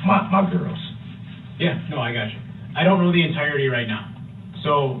 my girls. Yeah, no, I got you. I don't know the entirety right now.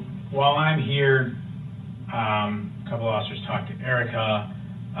 So while I'm here, a couple of officers talked to Erica.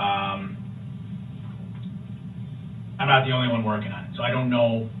 I'm not the only one working on it, so I don't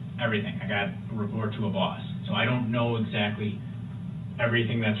know everything. I got a report to a boss, so I don't know exactly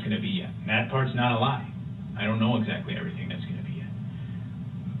everything that's going to be yet. And that part's not a lie. I don't know exactly everything that's going to be yet.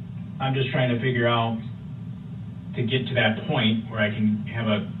 I'm just trying to figure out to get to that point where I can have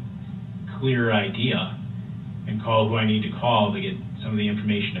a clearer idea and call who I need to call to get some of the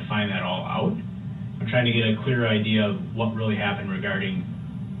information to find that all out. I'm trying to get a clearer idea of what really happened regarding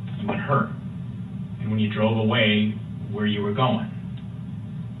you and her. And when you drove away, where you were going.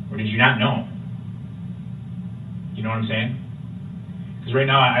 Or did you not know? You know what I'm saying? Because right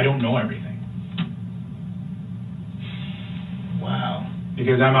now, I don't know everything. Wow.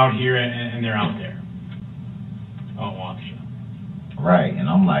 Because I'm out here and they're out there. Oh, Waukesha. Right, and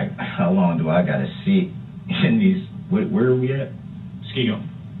I'm like, how long do I gotta sit in this? Where are we at? Skego.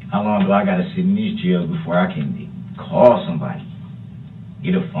 How long do I gotta sit in these jails before I can call somebody,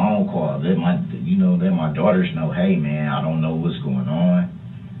 get a phone call, let my daughters know, hey man, I don't know what's going on,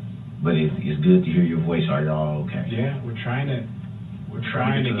 but it's good to hear your voice. Are y'all okay? Yeah, we're trying to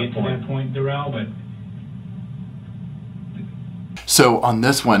get to that point, Darrell, but. So on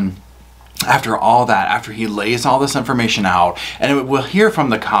this one, after all that, after he lays all this information out, and we'll hear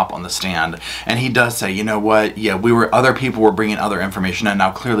from the cop on the stand, and he does say, you know what, yeah, other people were bringing other information in. Now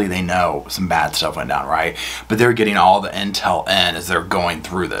clearly they know some bad stuff went down, right? But they're getting all the intel in as they're going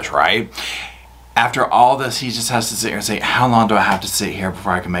through this, right? After all this, he just has to sit here and say, how long do I have to sit here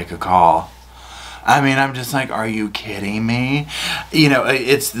before I can make a call? I mean, I'm just like, are you kidding me? You know,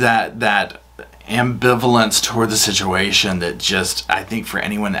 it's that ambivalence toward the situation that just, I think for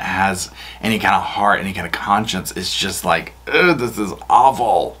anyone that has any kind of heart, any kind of conscience, it's just like, ugh, this is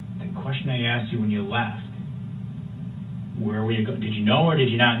awful. The question I asked you when you left, where were you going? Did you know or did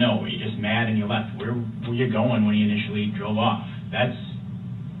you not know? Were you just mad and you left? Where were you going when you initially drove off? That's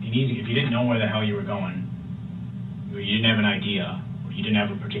easy. If you didn't know where the hell you were going, or you didn't have an idea, or you didn't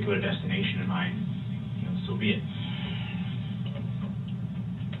have a particular destination in mind, you know, so be it.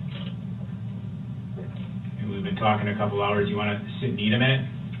 We've been talking a couple hours. You want to sit and eat a minute?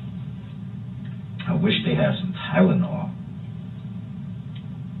 I wish they had some Tylenol.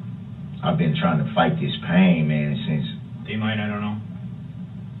 I've been trying to fight this pain, man, since... They might, I don't know.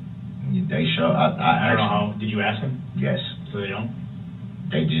 They show... I don't know how... Did you ask them? Yes. So they don't?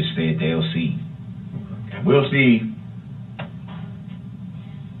 They just said they'll see. Okay. We'll see.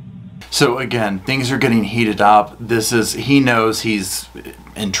 So again, things are getting heated up. He knows he's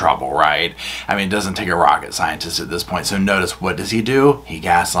in trouble, right? I mean, it doesn't take a rocket scientist at this point. So notice, what does he do? He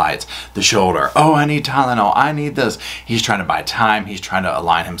gaslights the shoulder. Oh, I need Tylenol. I need this. He's trying to buy time. He's trying to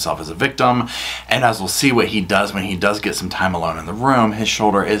align himself as a victim. And as we'll see what he does when he does get some time alone in the room, his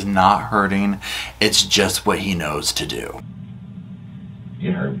shoulder is not hurting. It's just what he knows to do.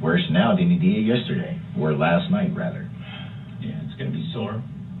 It hurt worse now than it did yesterday, or last night, rather. Yeah, it's going to be sore.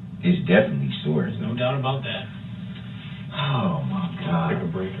 It's definitely sore. There's no doubt about that. Oh my God. Take a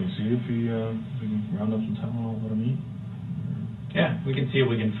break and see if we can round up some Tylenol and let him eat. Yeah, we can see if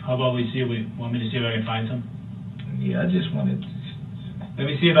we can. How about we see if we want me to see if I can find some? Yeah, I just wanted to... Let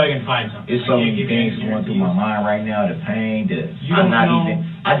me see if I can find some. It's so many things going through my mind right now. The pain,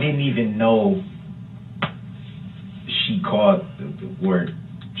 I didn't even know she called the word.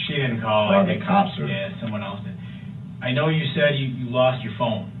 She didn't call. The cops or... Yeah, someone else did. I know you said you lost your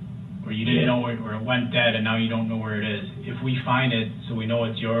phone, or you didn't know where it went dead, and now you don't know where it is. If we find it, so we know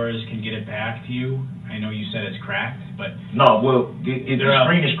it's yours, can get it back to you. I know you said it's cracked, but no. Well, the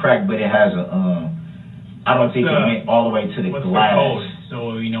screen is cracked, but it has a. I don't think it went all the way to the glass. The code,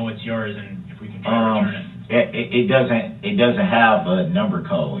 so we know it's yours, and if we can try to return it. It doesn't have a number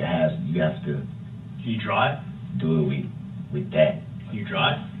code. You have to. Can you draw it? Do it with that. Can you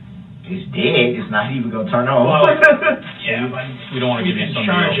draw it? It's dead. It's not even gonna turn on. Well, yeah, but we don't want to give it to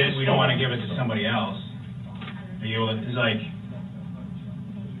somebody else. We don't want to give it to somebody else. It's like.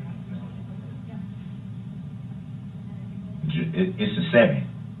 It's a 7.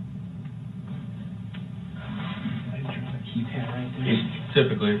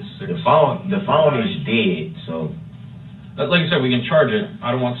 Typically, it's 6. The phone is dead. So, like I said, we can charge it.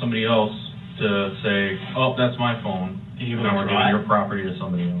 I don't want somebody else to say, "Oh, that's my phone." Now we're giving your property to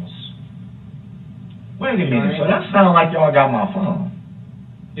somebody else. Wait a minute, so that sounds like y'all got my phone.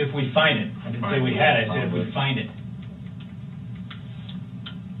 If we find it. I didn't say we had it, I said if we find it.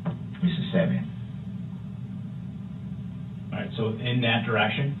 It's a 7. Alright, so in that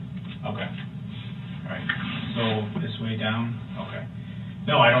direction? Okay. Alright, so this way down? Okay.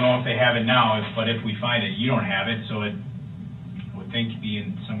 No, I don't know if they have it now, but if we find it, you don't have it, so it I would think it'd be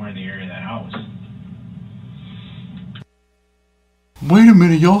somewhere in the area of that house. Wait a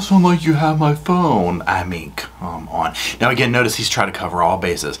minute, y'all sound like you have my phone. I mean, come on. Now again, notice he's trying to cover all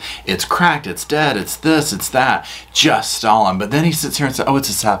bases. It's cracked, it's dead, it's this, it's that. Just stalling. But then he sits here and says, oh, it's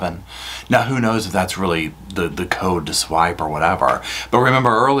a 7. Now who knows if that's really the code to swipe or whatever. But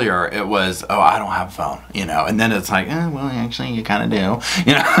remember earlier, it was, oh, I don't have a phone, you know. And then it's like, well, actually, you kind of do.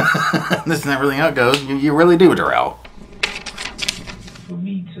 You know, this is not really how it goes. You really do, Darrell. For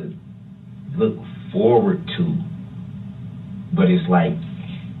me to look forward to. But it's like,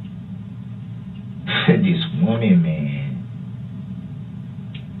 this woman, man,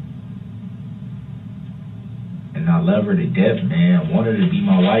 and I love her to death, man. I want her to be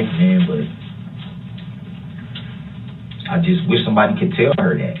my wife, man, but I just wish somebody could tell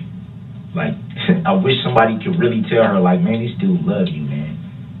her that. Like, I wish somebody could really tell her, like, man, this dude loves you, man.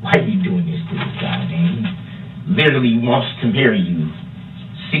 Why are you doing this to this guy, man? He literally wants to marry you.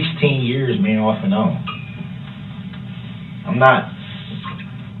 16 years, man, off and on. I'm not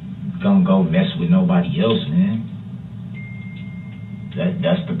gonna go mess with nobody else, man.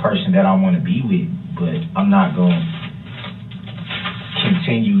 That's the person that I want to be with, but I'm not gonna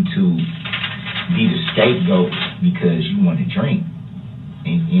continue to be the scapegoat because you want to drink.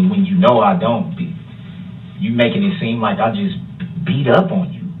 And when you know I don't, you making it seem like I just beat up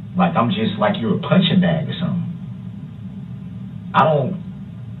on you. Like I'm just like you're a punching bag or something. I don't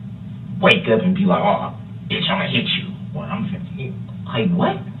wake up and be like, oh, bitch, I'm gonna hit you. Well, I'm like,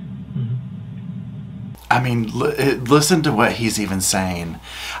 what? I mean, listen to what he's even saying.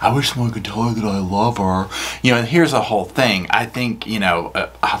 I wish someone could tell her that I love her. You know, and here's the whole thing. I think, you know,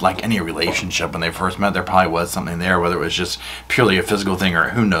 like any relationship, when they first met, there probably was something there, whether it was just purely a physical thing or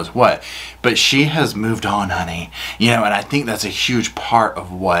who knows what. But she has moved on, honey. You know, and I think that's a huge part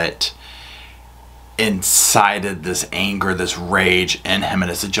of what incited this anger, this rage in him.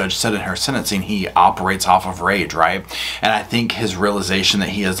 And as the judge said in her sentencing, he operates off of rage, right? And I think his realization that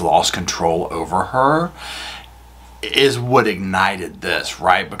he has lost control over her is what ignited this,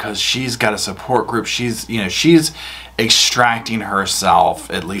 right? Because she's got a support group. She's, you know, she's extracting herself,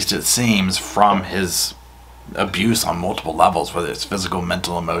 at least it seems, from his abuse on multiple levels, whether it's physical,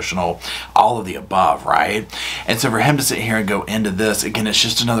 mental, emotional, all of the above, right? And so for him to sit here and go into this, again, it's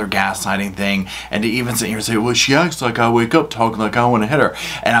just another gaslighting thing. And to even sit here and say, well, she acts like I wake up talking like I want to hit her.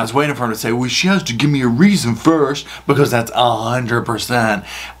 And I was waiting for him to say, well, she has to give me a reason first, because that's 100%,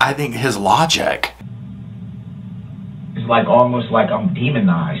 I think, his logic. It's like almost like I'm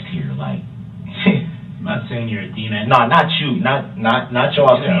demonized here, like. I'm not saying you're a demon. No, not you, not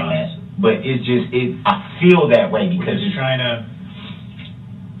y'all saying that. But it's just, I feel that way because it's trying to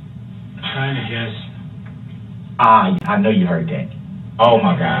guess. I know you heard that. Oh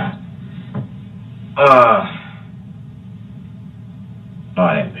my God.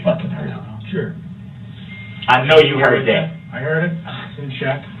 That fucking hurt. Sure. I know you heard that. I heard it. It's in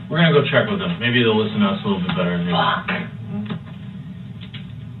check. We're gonna go check with them. Maybe they'll listen to us a little bit better. Fuck.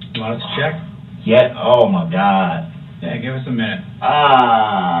 You want us to check? Yeah. Oh my God. Yeah, give us a minute.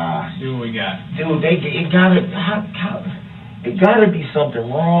 See what we got. Dude, it gotta be something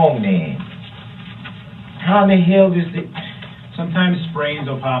wrong, man. How in the hell is it? Sometimes sprains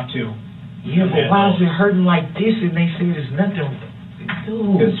will pop too. Yeah, but why is it hurting like this and they say there's nothing?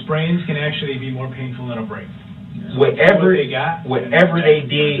 Dude. Because sprains can actually be more painful than a break. So whatever they got, whatever they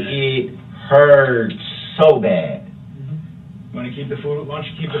did, it hurt so bad. You want to keep the food? Why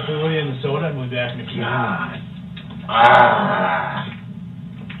don't you keep the food and the soda and move back in the queue? God.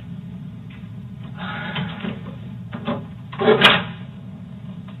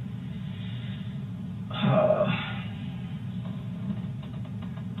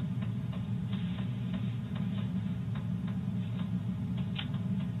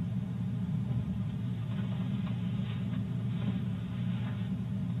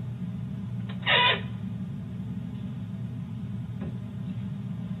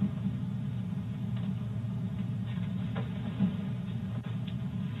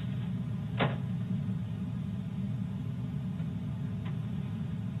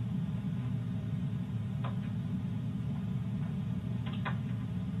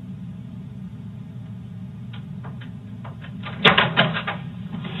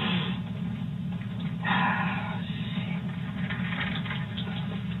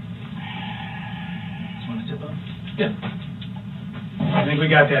 Yeah. I think we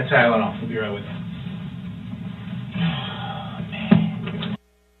got that Tylenol. We'll be right with you.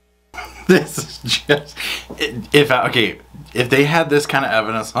 This is just, if they had this kind of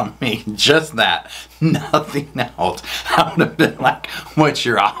evidence on me, just that, nothing else, I would have been like, what's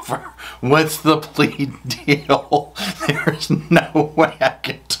your offer? What's the plea deal? There's no way I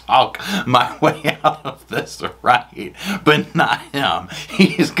can talk my way out of this, right? But not him.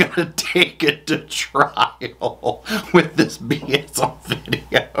 He's gonna take it to trial with this BS on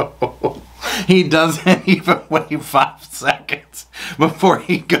video. He doesn't even wait 5 seconds before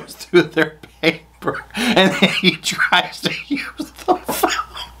he goes through their paper, and then he tries to use the phone.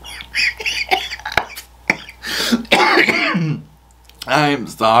 I'm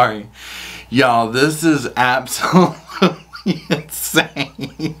sorry. Y'all, this is absolutely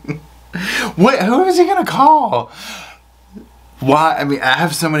insane. What? Who is he gonna call? Why? I mean, I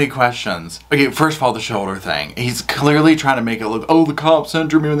have so many questions. Okay, first of all, the shoulder thing. He's clearly trying to make it look, oh, the cops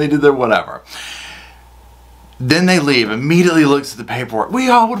injured me when they did their whatever. Then they leave, immediately looks at the paperwork. We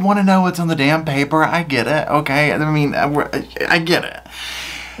all would want to know what's on the damn paper. I get it, okay? I mean, I get it.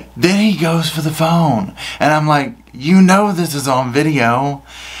 Then he goes for the phone. And I'm like, you know this is on video.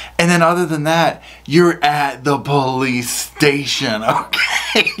 And then other than that, you're at the police station,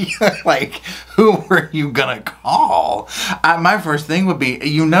 okay? Like, who were you gonna call? My first thing would be,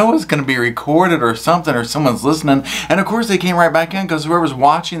 you know it's gonna be recorded or something, or someone's listening. And of course they came right back in, because whoever's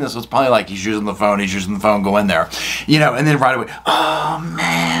watching this was probably like, he's using the phone, go in there. You know, and then right away, oh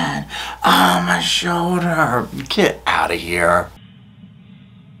man, oh my shoulder, get out of here.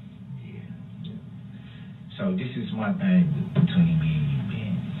 So this is my thing between me and you,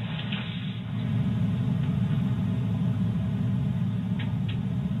 man.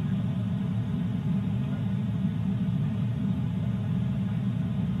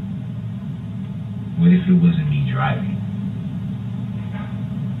 What if it wasn't me driving?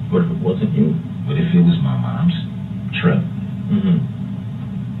 What if it wasn't you? What if it was my mom's truck, Mm-hmm.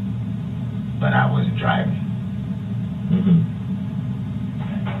 but I wasn't driving? Mm-hmm.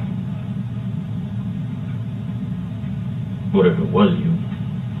 What if it was you?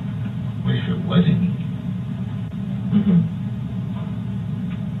 What if it wasn't me? Mm-hmm.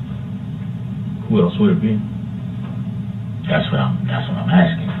 Who else would it be? That's what I'm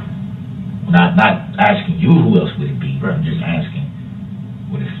asking. Not asking you who else would it be. Right. I'm just asking,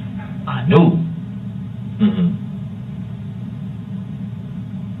 what if I knew? Mm-hmm.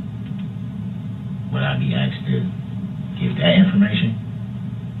 Would I be asked to give that information?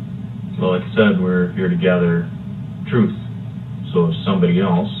 Well, like I said, we're here to gather truth. So if somebody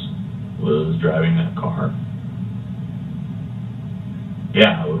else was driving that car,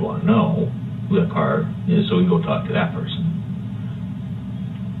 yeah, I would want to know who that car is so we can go talk to that person.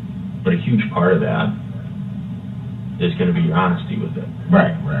 But a huge part of that is going to be your honesty with it.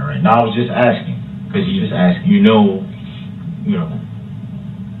 Right. No, I was just asking. Because you've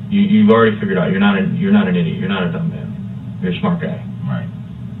already figured out you're not an idiot. You're not a dumb man. You're a smart guy. Right.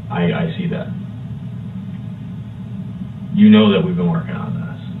 I see that. You know that we've been working on this.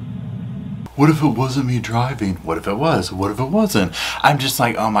 What if it wasn't me driving? What if it was? What if it wasn't? I'm just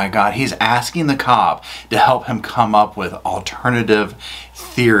like, oh my God, he's asking the cop to help him come up with alternative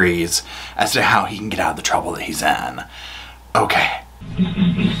theories as to how he can get out of the trouble that he's in. Okay.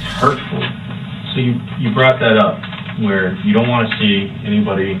 It's hurtful. So you brought that up where you don't want to see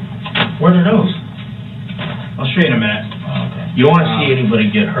anybody. What are those? I'll show you in a minute. Oh, okay. You don't want to see anybody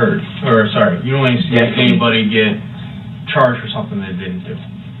get hurt, or sorry, you don't want to see anybody get charged for something they didn't do.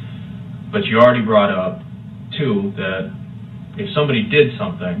 But you already brought up, too, that if somebody did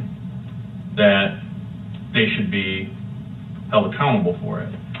something, that they should be held accountable for it,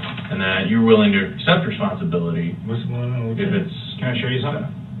 and that you're willing to accept responsibility. What's going on with if that? it's. Can I show you something?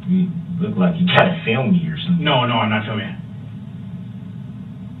 You look like you try to film me or something. No, I'm not filming you.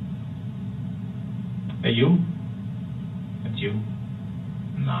 That you? That's you.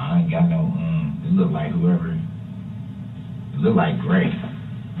 Nah, I ain't got no, it look like whoever. It look like Gray.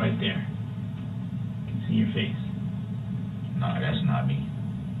 Right there. You can see your face. Nah, that's not me.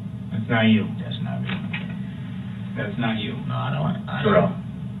 That's not you. That's not me. That's not you. No, I don't. Darrell.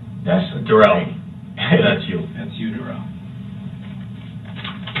 That's a Darrell. Gray. That's you. That's you, Darrell.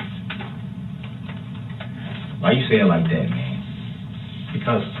 Why you say it like that, man?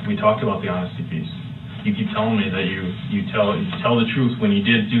 Because we talked about the honesty piece. You keep telling me that you tell the truth when you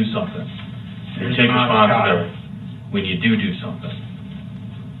did do something. You take responsibility when you do something.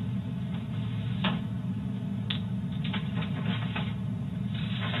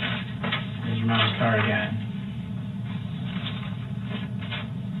 There's your mom's car again.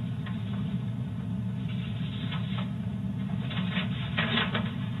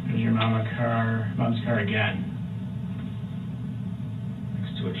 There's your mom's car again.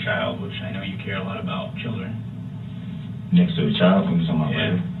 Next to a child, which I know you care a lot about, children. Next to a child from somebody.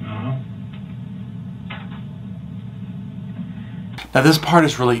 Now this part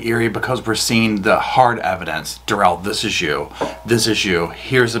is really eerie because we're seeing the hard evidence. Darrell, this is you. This is you.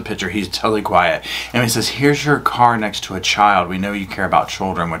 Here's the picture. He's totally quiet. And he says, here's your car next to a child. We know you care about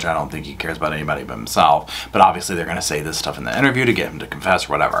children, which I don't think he cares about anybody but himself. But obviously they're going to say this stuff in the interview to get him to confess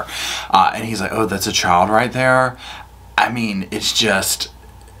or whatever. And he's like, oh, that's a child right there? I mean, it's just...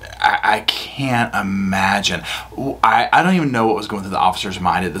 I can't imagine. I don't even know what was going through the officer's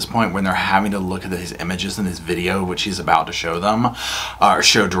mind at this point when they're having to look at these images in this video, which he's about to show them, or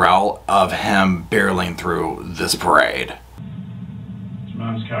show Darrell, of him barreling through this parade. It's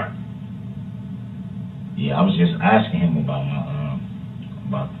mom's car. Yeah, I was just asking him about my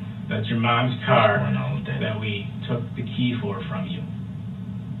about. That's your mom's car What's going on with that? we took the key for from you.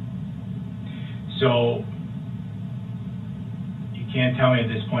 So you can't tell me at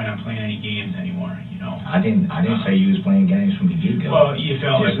this point I'm playing any games anymore. You know. I didn't say you was playing games from the get-go. Well, you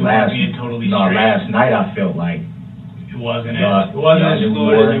felt like we were being totally straight. Last night I felt like it wasn't as fluid as you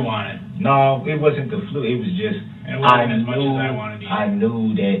wanted. No, it wasn't the flu. It was just And it wasn't as much as I wanted to. I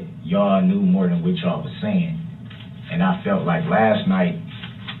knew that y'all knew more than what y'all was saying, and I felt like last night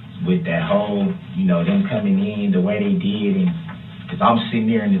with that whole, you know, them coming in the way they did, and because I'm sitting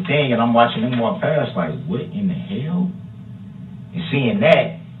there in the thing and I'm watching them walk past, like, what in the hell? And seeing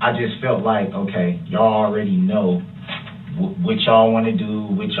that, I just felt like, okay, y'all already know what y'all want to do,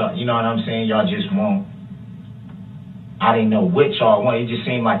 what y'all, you know what I'm saying? Y'all just want. I didn't know what y'all wanted. It just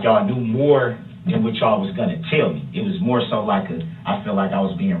seemed like y'all knew more than what y'all was gonna tell me. It was more so like I feel like I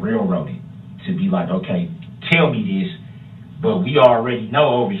was being railroaded to be like, okay, tell me this, but we already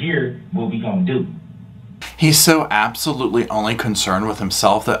know over here what we gonna do. He's so absolutely only concerned with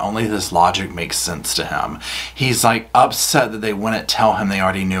himself that only this logic makes sense to him. He's like upset that they wouldn't tell him they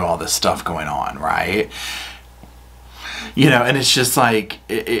already knew all this stuff going on, right? You know, and it's just like,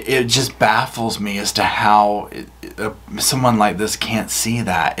 it just baffles me as to how someone like this can't see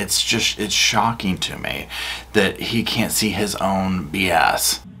that. It's shocking to me that he can't see his own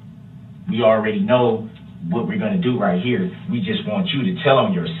BS. We already know what we're going to do right here. We just want you to tell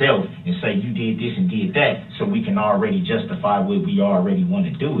on yourself and say you did this and did that so we can already justify what we already want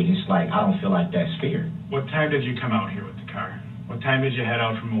to do. And it's like, I don't feel like that's fair. What time did you come out here with the car? What time did you head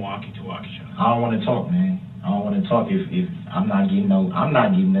out from Milwaukee to Waukesha? I don't want to talk, man. I don't want to talk if I'm not getting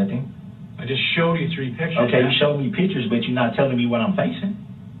nothing. I just showed you 3 pictures. Okay, man. you showed me pictures, but you're not telling me what I'm facing.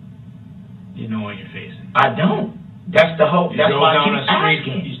 You know what you're facing. I don't. That's the whole. That's why I keep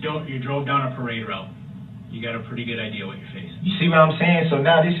asking. You drove down a parade route. You got a pretty good idea what you're facing. You see what I'm saying? So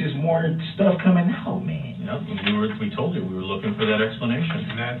now this is more stuff coming out, man. Yep, we told you we were looking for that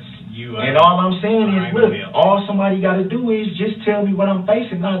explanation. And that's you. And all I'm saying is, look, all somebody got to do is just tell me what I'm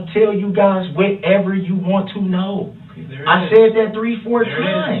facing. I'll tell you guys whatever you want to know. I said that 3-4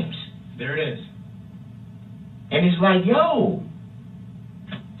 times. There it is. And it's like, yo.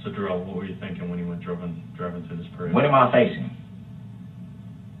 So, Darrell, what were you thinking when you went driving through this parade? What am I facing?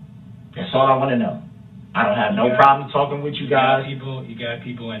 That's all I want to know. I don't have no problem talking with you guys. You got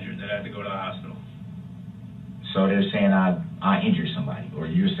people injured that had to go to the hospital. So they're saying I injured somebody, or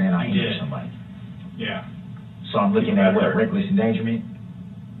you're saying I injured somebody. Yeah. So I'm looking at what, reckless endangerment?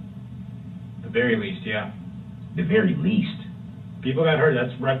 The very least, yeah. The very least. People got hurt.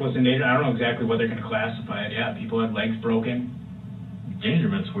 That's reckless endangerment. I don't know exactly what they're going to classify it. Yeah, people had legs broken.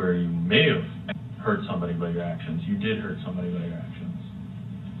 Endangerment's where you may have hurt somebody by your actions. You did hurt somebody by your actions.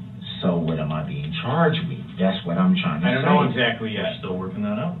 So what am I being charged with? That's what I'm trying to say. I don't know exactly yet. We're still working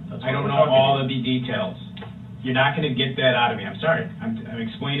that out. That's I don't know all of the details. You're not going to get that out of me. I'm sorry. I'm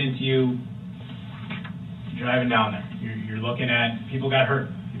explaining to you, driving down there. You're looking at, people got hurt.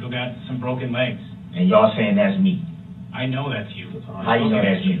 People got some broken legs. And y'all saying that's me. I know that's you. How you know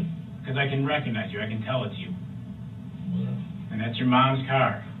that's you? Because I can recognize you. I can tell it's you. And that's your mom's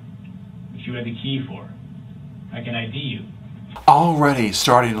car, which you had the key for. I can ID you. Already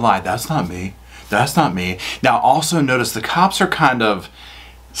starting to lie. That's not me. That's not me. Now also notice the cops are kind of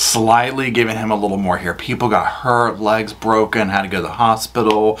slightly giving him a little more here. People got hurt, legs broken, had to go to the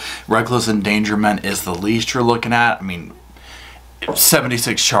hospital. Reckless endangerment is the least you're looking at. I mean,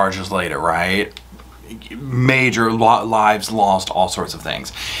 76 charges later, right? Major lives lost, all sorts of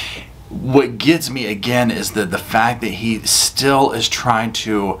things. What gets me again is the fact that he still is trying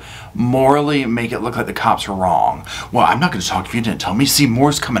to morally make it look like the cops are wrong. Well, I'm not going to talk if you didn't tell me. See,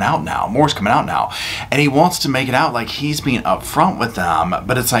 more's coming out now. More's coming out now. And he wants to make it out like he's being upfront with them,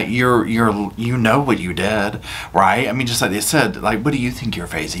 but it's like you know what you did, right? I mean, just like they said, like, what do you think you're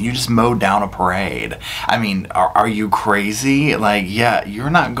facing? You just mowed down a parade. I mean, are you crazy? Like, yeah, you're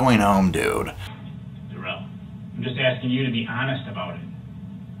not going home, dude. Darrell, I'm just asking you to be honest about it.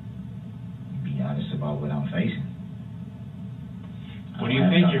 Honest about what I'm facing. What do you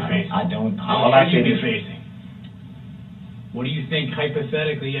think you're facing? I don't. All I should be facing. What do you think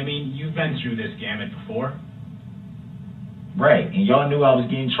hypothetically? I mean, you've been through this gamut before. Right, and y'all knew I was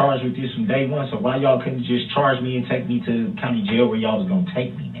getting charged with this from day one, so why y'all couldn't just charge me and take me to county jail where y'all was going to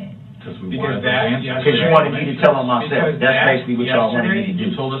take me, man? Because you wanted me to tell on myself. That's basically what y'all wanted me to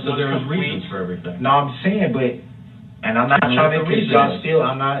do. You told us that there was reasons for everything. No, I'm saying, but, and I'm not trying to, because y'all still,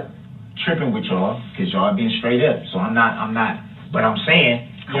 I'm not tripping with y'all, because y'all been straight up, so I'm not, but I'm saying,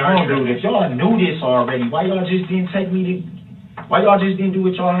 come on, dude, if y'all knew this already, why y'all just didn't do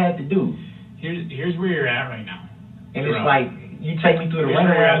what y'all had to do? Here's where you're at right now. And it's like, you take me through the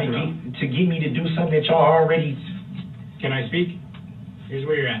runaround to get me to do something that y'all already... Can I speak? Here's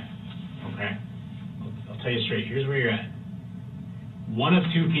where you're at. Okay. I'll tell you straight. Here's where you're at. One of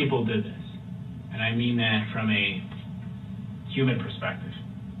two people did this. And I mean that from a human perspective.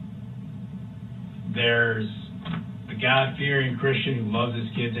 There's the God-fearing Christian who loves his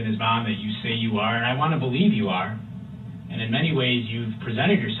kids and his mom that you say you are, and I want to believe you are. And in many ways, you've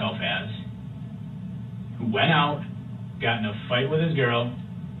presented yourself as, who went out, got in a fight with his girl,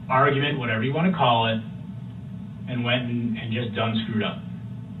 argument, whatever you want to call it, and went and just done screwed up.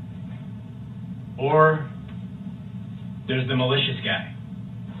 Or there's the malicious guy.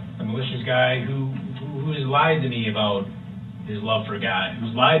 The malicious guy who's lied to me about his love for God,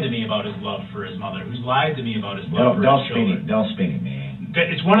 who's lied to me about his love for his mother, who's lied to me about his love for his children. Don't spin it, man.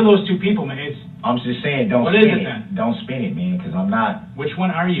 It's one of those two people, man. I'm just saying, don't spin it. Then? Don't spin it, man, because I'm not... Which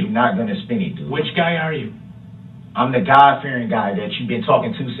one are you? You're not going to spin it, dude. Which guy are you? I'm the God-fearing guy that you've been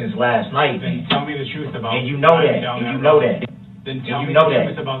talking to since last night, Then man. tell me the truth about... And you know that. And you know that. Then tell me the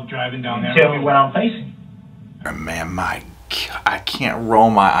truth about driving down that road. Tell me what I'm facing. Man, I can't roll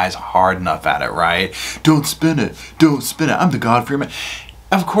my eyes hard enough at it, right? Don't spin it. Don't spin it. I'm the God-fearing man.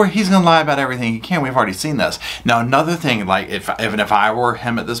 Of course, he's going to lie about everything he can. We've already seen this. Now, another thing, like, even if I were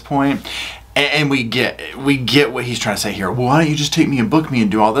him at this point, and we get what he's trying to say here. Well, why don't you just take me and book me and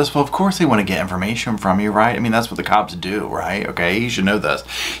do all this? Well, of course they want to get information from you, right? I mean, that's what the cops do, right? Okay, you should know this.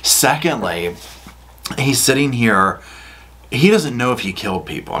 Secondly, he's sitting here. He doesn't know if he killed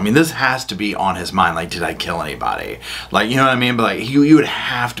people. I mean, this has to be on his mind. Like, did I kill anybody? Like, you know what I mean? But like, you would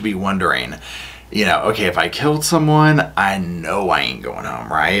have to be wondering, you know, okay, if I killed someone, I know I ain't going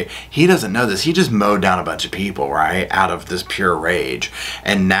home, right? He doesn't know this. He just mowed down a bunch of people, right? Out of this pure rage.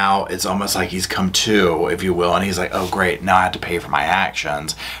 And now it's almost like he's come to, if you will, and he's like, oh, great, now I have to pay for my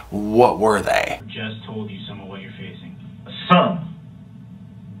actions. What were they? Just told you some of what you're facing. Some.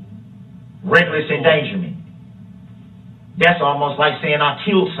 Reckless endangerment. That's almost like saying I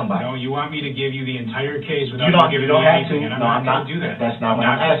killed somebody. No, you want me to give you the entire case without you don't have to. And I'm not going to do that. That's not what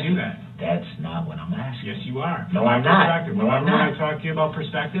I'm asking. Do that. That's not what I'm asking. Yes, you are. No, I'm not. No, I'm not. Remember when I talked to you about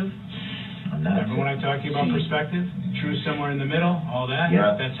perspective? I'm not. Remember when I talked to you about perspective? Truth somewhere in the middle, all that?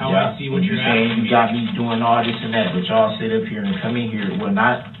 Yeah. That's how I see what you're saying. You got me doing all this and that, but y'all sit up here and come in here. Well,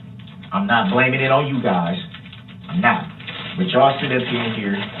 I'm not blaming it on you guys. I'm not. But y'all sit up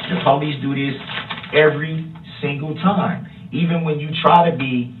here. The police do this every single time. Even when you try to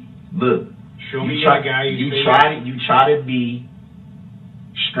be, look, you try to be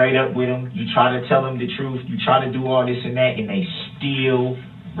straight up with them. You try to tell them the truth. You try to do all this and that, and they still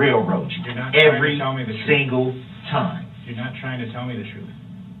railroad you every single time. You're not trying to tell me the truth.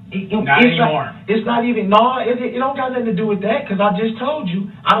 Not anymore. It's not even, it don't got nothing to do with that, because I just told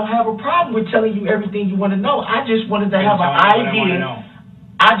you, I don't have a problem with telling you everything you want to know. I just wanted to have an idea.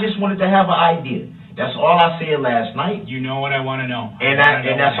 I just wanted to have an idea. That's all I said last night. You know what I want to know. And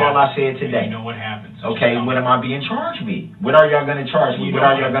that's all I said today. You know what happens. Okay, what am I being charged with? What are y'all going to charge me? What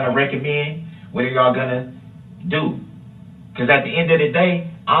are y'all going to recommend? What are y'all going to do? Because at the end of the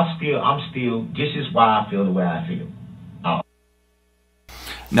day, I'm still, this is why I feel the way I feel.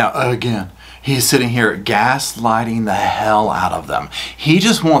 Now, again, he's sitting here gaslighting the hell out of them. He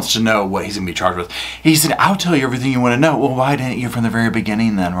just wants to know what he's going to be charged with. He said, I'll tell you everything you want to know. Well, why didn't you from the very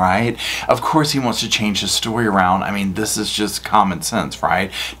beginning then, right? Of course he wants to change his story around. I mean, this is just common sense,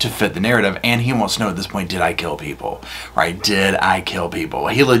 right? To fit the narrative. And he wants to know at this point, did I kill people? Right? Did I kill people?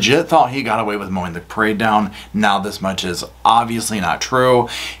 He legit thought he got away with mowing the parade down. Now this much is obviously not true.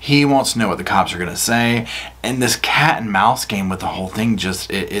 He wants to know what the cops are going to say. And this cat and mouse game with the whole thing, just,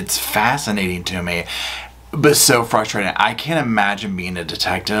 it's fascinating to me, but so frustrating. I can't imagine being a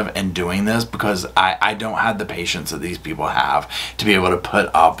detective and doing this, because I don't have the patience that these people have to be able to put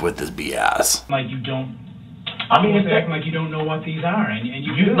up with this BS. Like you don't, I mean, it's acting like you don't know what these are, and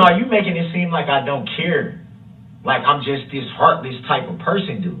you do. No, you making it seem like I don't care, like I'm just this heartless type of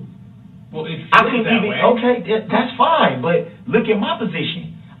person, dude. Well, it I couldn't that even, way. okay, that's fine, but look at my position.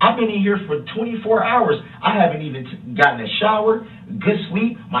 I've been in here for 24 hours. I haven't even gotten a shower, good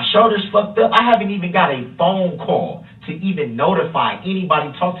sleep. My shoulder's fucked up. I haven't even got a phone call to even notify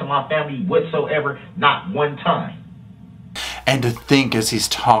anybody, talk to my family whatsoever, not one time. And to think as he's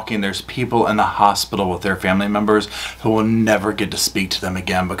talking, there's people in the hospital with their family members who will never get to speak to them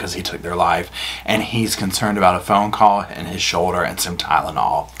again because he took their life. And he's concerned about a phone call and his shoulder and some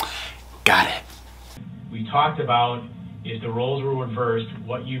Tylenol. Got it. We talked about, if the roles were reversed,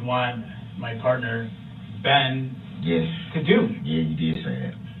 what you'd want my partner, Ben, to do. Yeah, you did say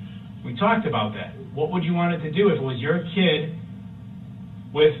that. We talked about that. What would you want it to do if it was your kid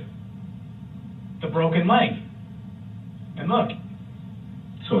with the broken leg. And look,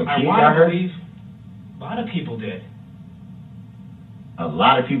 So a I kid want got to hurt? believe a lot of people did. A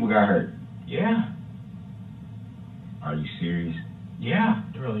lot of people got hurt. Yeah. Are you serious? Yeah.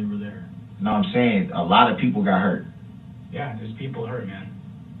 Darrell, you were there. No, I'm saying a lot of people got hurt. Yeah, there's people hurt, man.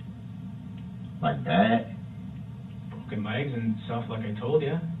 Like that? Broken legs and stuff like I told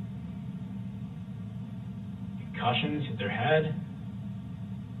you. Concussions, hit their head.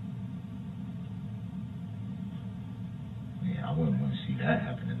 Yeah, I wouldn't want to see that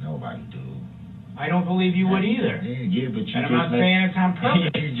happen to nobody, dude. I don't believe you would either. Yeah, but you And I'm just not saying it's on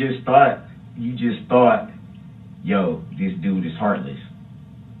purpose. you just thought, yo, this dude is heartless.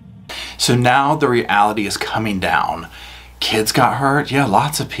 So now the reality is coming down. Kids got hurt? Yeah,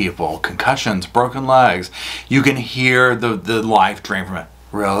 lots of people. Concussions, broken legs. You can hear the life drain from it.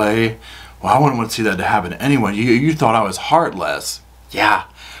 Really? Well, I wouldn't want to see that to happen to anyone. You thought I was heartless. Yeah,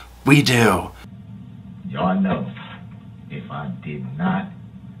 we do. Y'all know, if I did not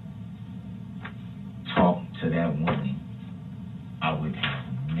talk to that woman, I would have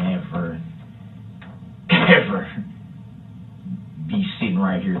never, ever be sitting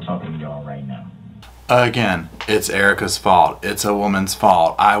right here talking to y'all right now. Again, it's Erica's fault. It's a woman's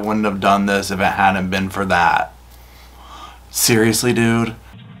fault. I wouldn't have done this if it hadn't been for that. Seriously, dude?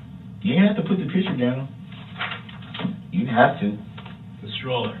 You didn't have to put the picture down. You didn't have to. The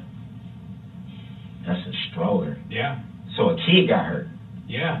stroller. That's a stroller. Yeah. So a kid got hurt.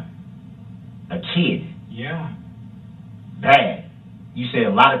 Yeah. A kid. Yeah. Bad. You said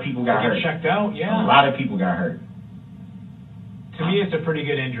a lot of people got hurt. Checked out, yeah. A lot of people got hurt. To me, it's a pretty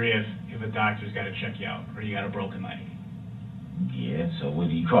good injury if a doctor's got to check you out or you got a broken leg. Yeah, so what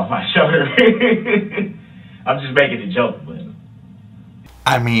do you call my shoulder? I'm just making a joke, but...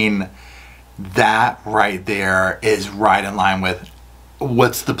 I mean, that right there is right in line with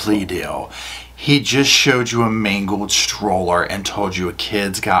what's the plea deal? He just showed you a mangled stroller and told you a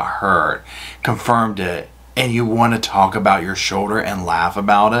kid's got hurt, confirmed it, and you want to talk about your shoulder and laugh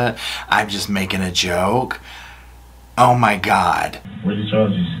about it? I'm just making a joke? Oh my God. Where the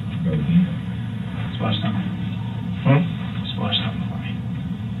charges go again? Just watch something. Just watch something for me.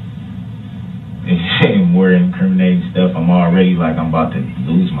 It's more incriminating stuff. I'm already like I'm about to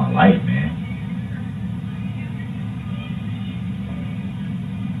lose my life, man.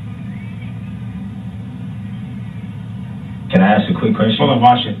 Can I ask a quick question? Hold on,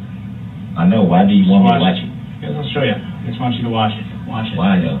 watch it. I know. Why do you want me to watch it? Yes, I'll show you. I just want you to watch it. Watch it.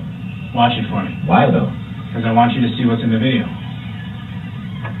 Why though? Watch it for me. Why though? Because I want you to see what's in the video.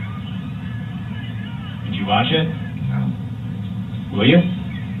 Did you watch it? No. Will you?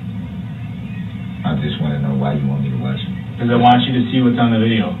 I just want to know why you want me to watch it. Because I want you to see what's on the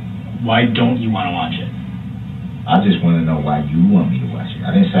video. Why don't you want to watch it? I just want to know why you want me to watch it.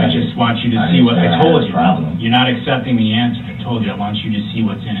 I didn't say I just want you to see what I told you. Problem. You're not accepting the answer. I told you I want you to see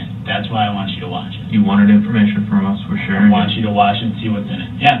what's in it. That's why I want you to watch it. You wanted information from us, we're I sharing. want you to watch it and see what's in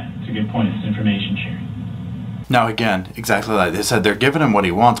it. Yeah, it's a good point. It's information sharing. Now again, exactly like they said, they're giving him what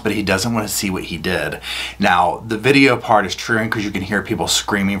he wants, but he doesn't want to see what he did. Now, the video part is triggering because you can hear people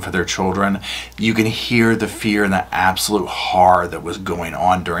screaming for their children. You can hear the fear and the absolute horror that was going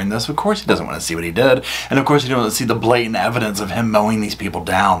on during this. Of course, he doesn't want to see what he did. And of course, he doesn't want to see the blatant evidence of him mowing these people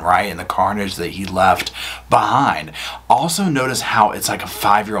down, right? And the carnage that he left behind. Also, notice how it's like a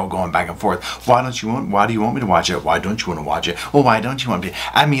 5-year-old going back and forth. Why do you want me to watch it? Why don't you want to watch it? Well, why don't you want me?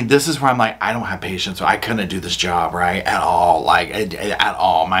 I mean, this is where I'm like, I don't have patience, so I couldn't do this job, right? At all. Like, at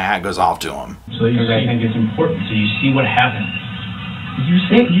all. My hat goes off to him. So because I think it's important so you see what happened.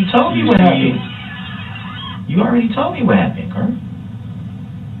 You told me what happened. You already told me what happened, Kurt.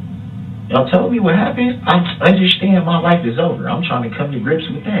 Y'all told me what happened. I understand my life is over. I'm trying to come to grips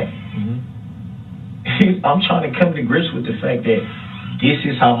with that. I'm trying to come to grips with the fact that this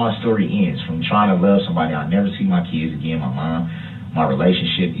is how my story ends. From trying to love somebody, I'll never see my kids again. My mom, my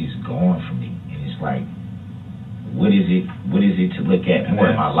relationship is gone from me. And it's like, what is it to look at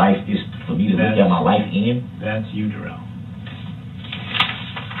more? My life is for me to look at my life end? That's you, Darrell.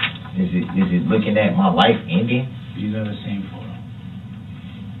 Is it looking at my life ending? These are the same photo.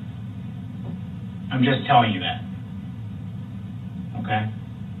 I'm just telling you that. Okay?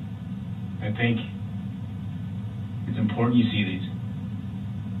 I think it's important you see these.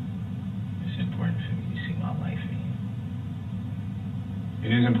 It's important for me to see my life end.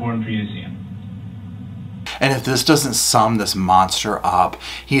 It is important for you to see them. And if this doesn't sum this monster up,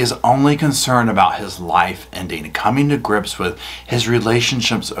 he is only concerned about his life ending, coming to grips with his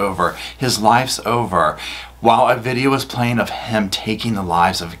relationship's over, his life's over, while a video is playing of him taking the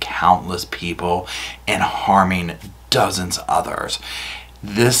lives of countless people and harming dozens others.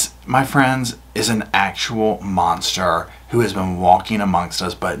 This, my friends, is an actual monster who has been walking amongst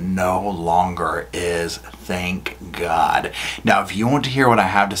us but no longer is, thank God. Now, if you want to hear what I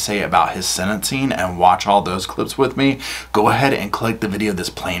have to say about his sentencing and watch all those clips with me, go ahead and click the video that's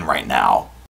playing right now.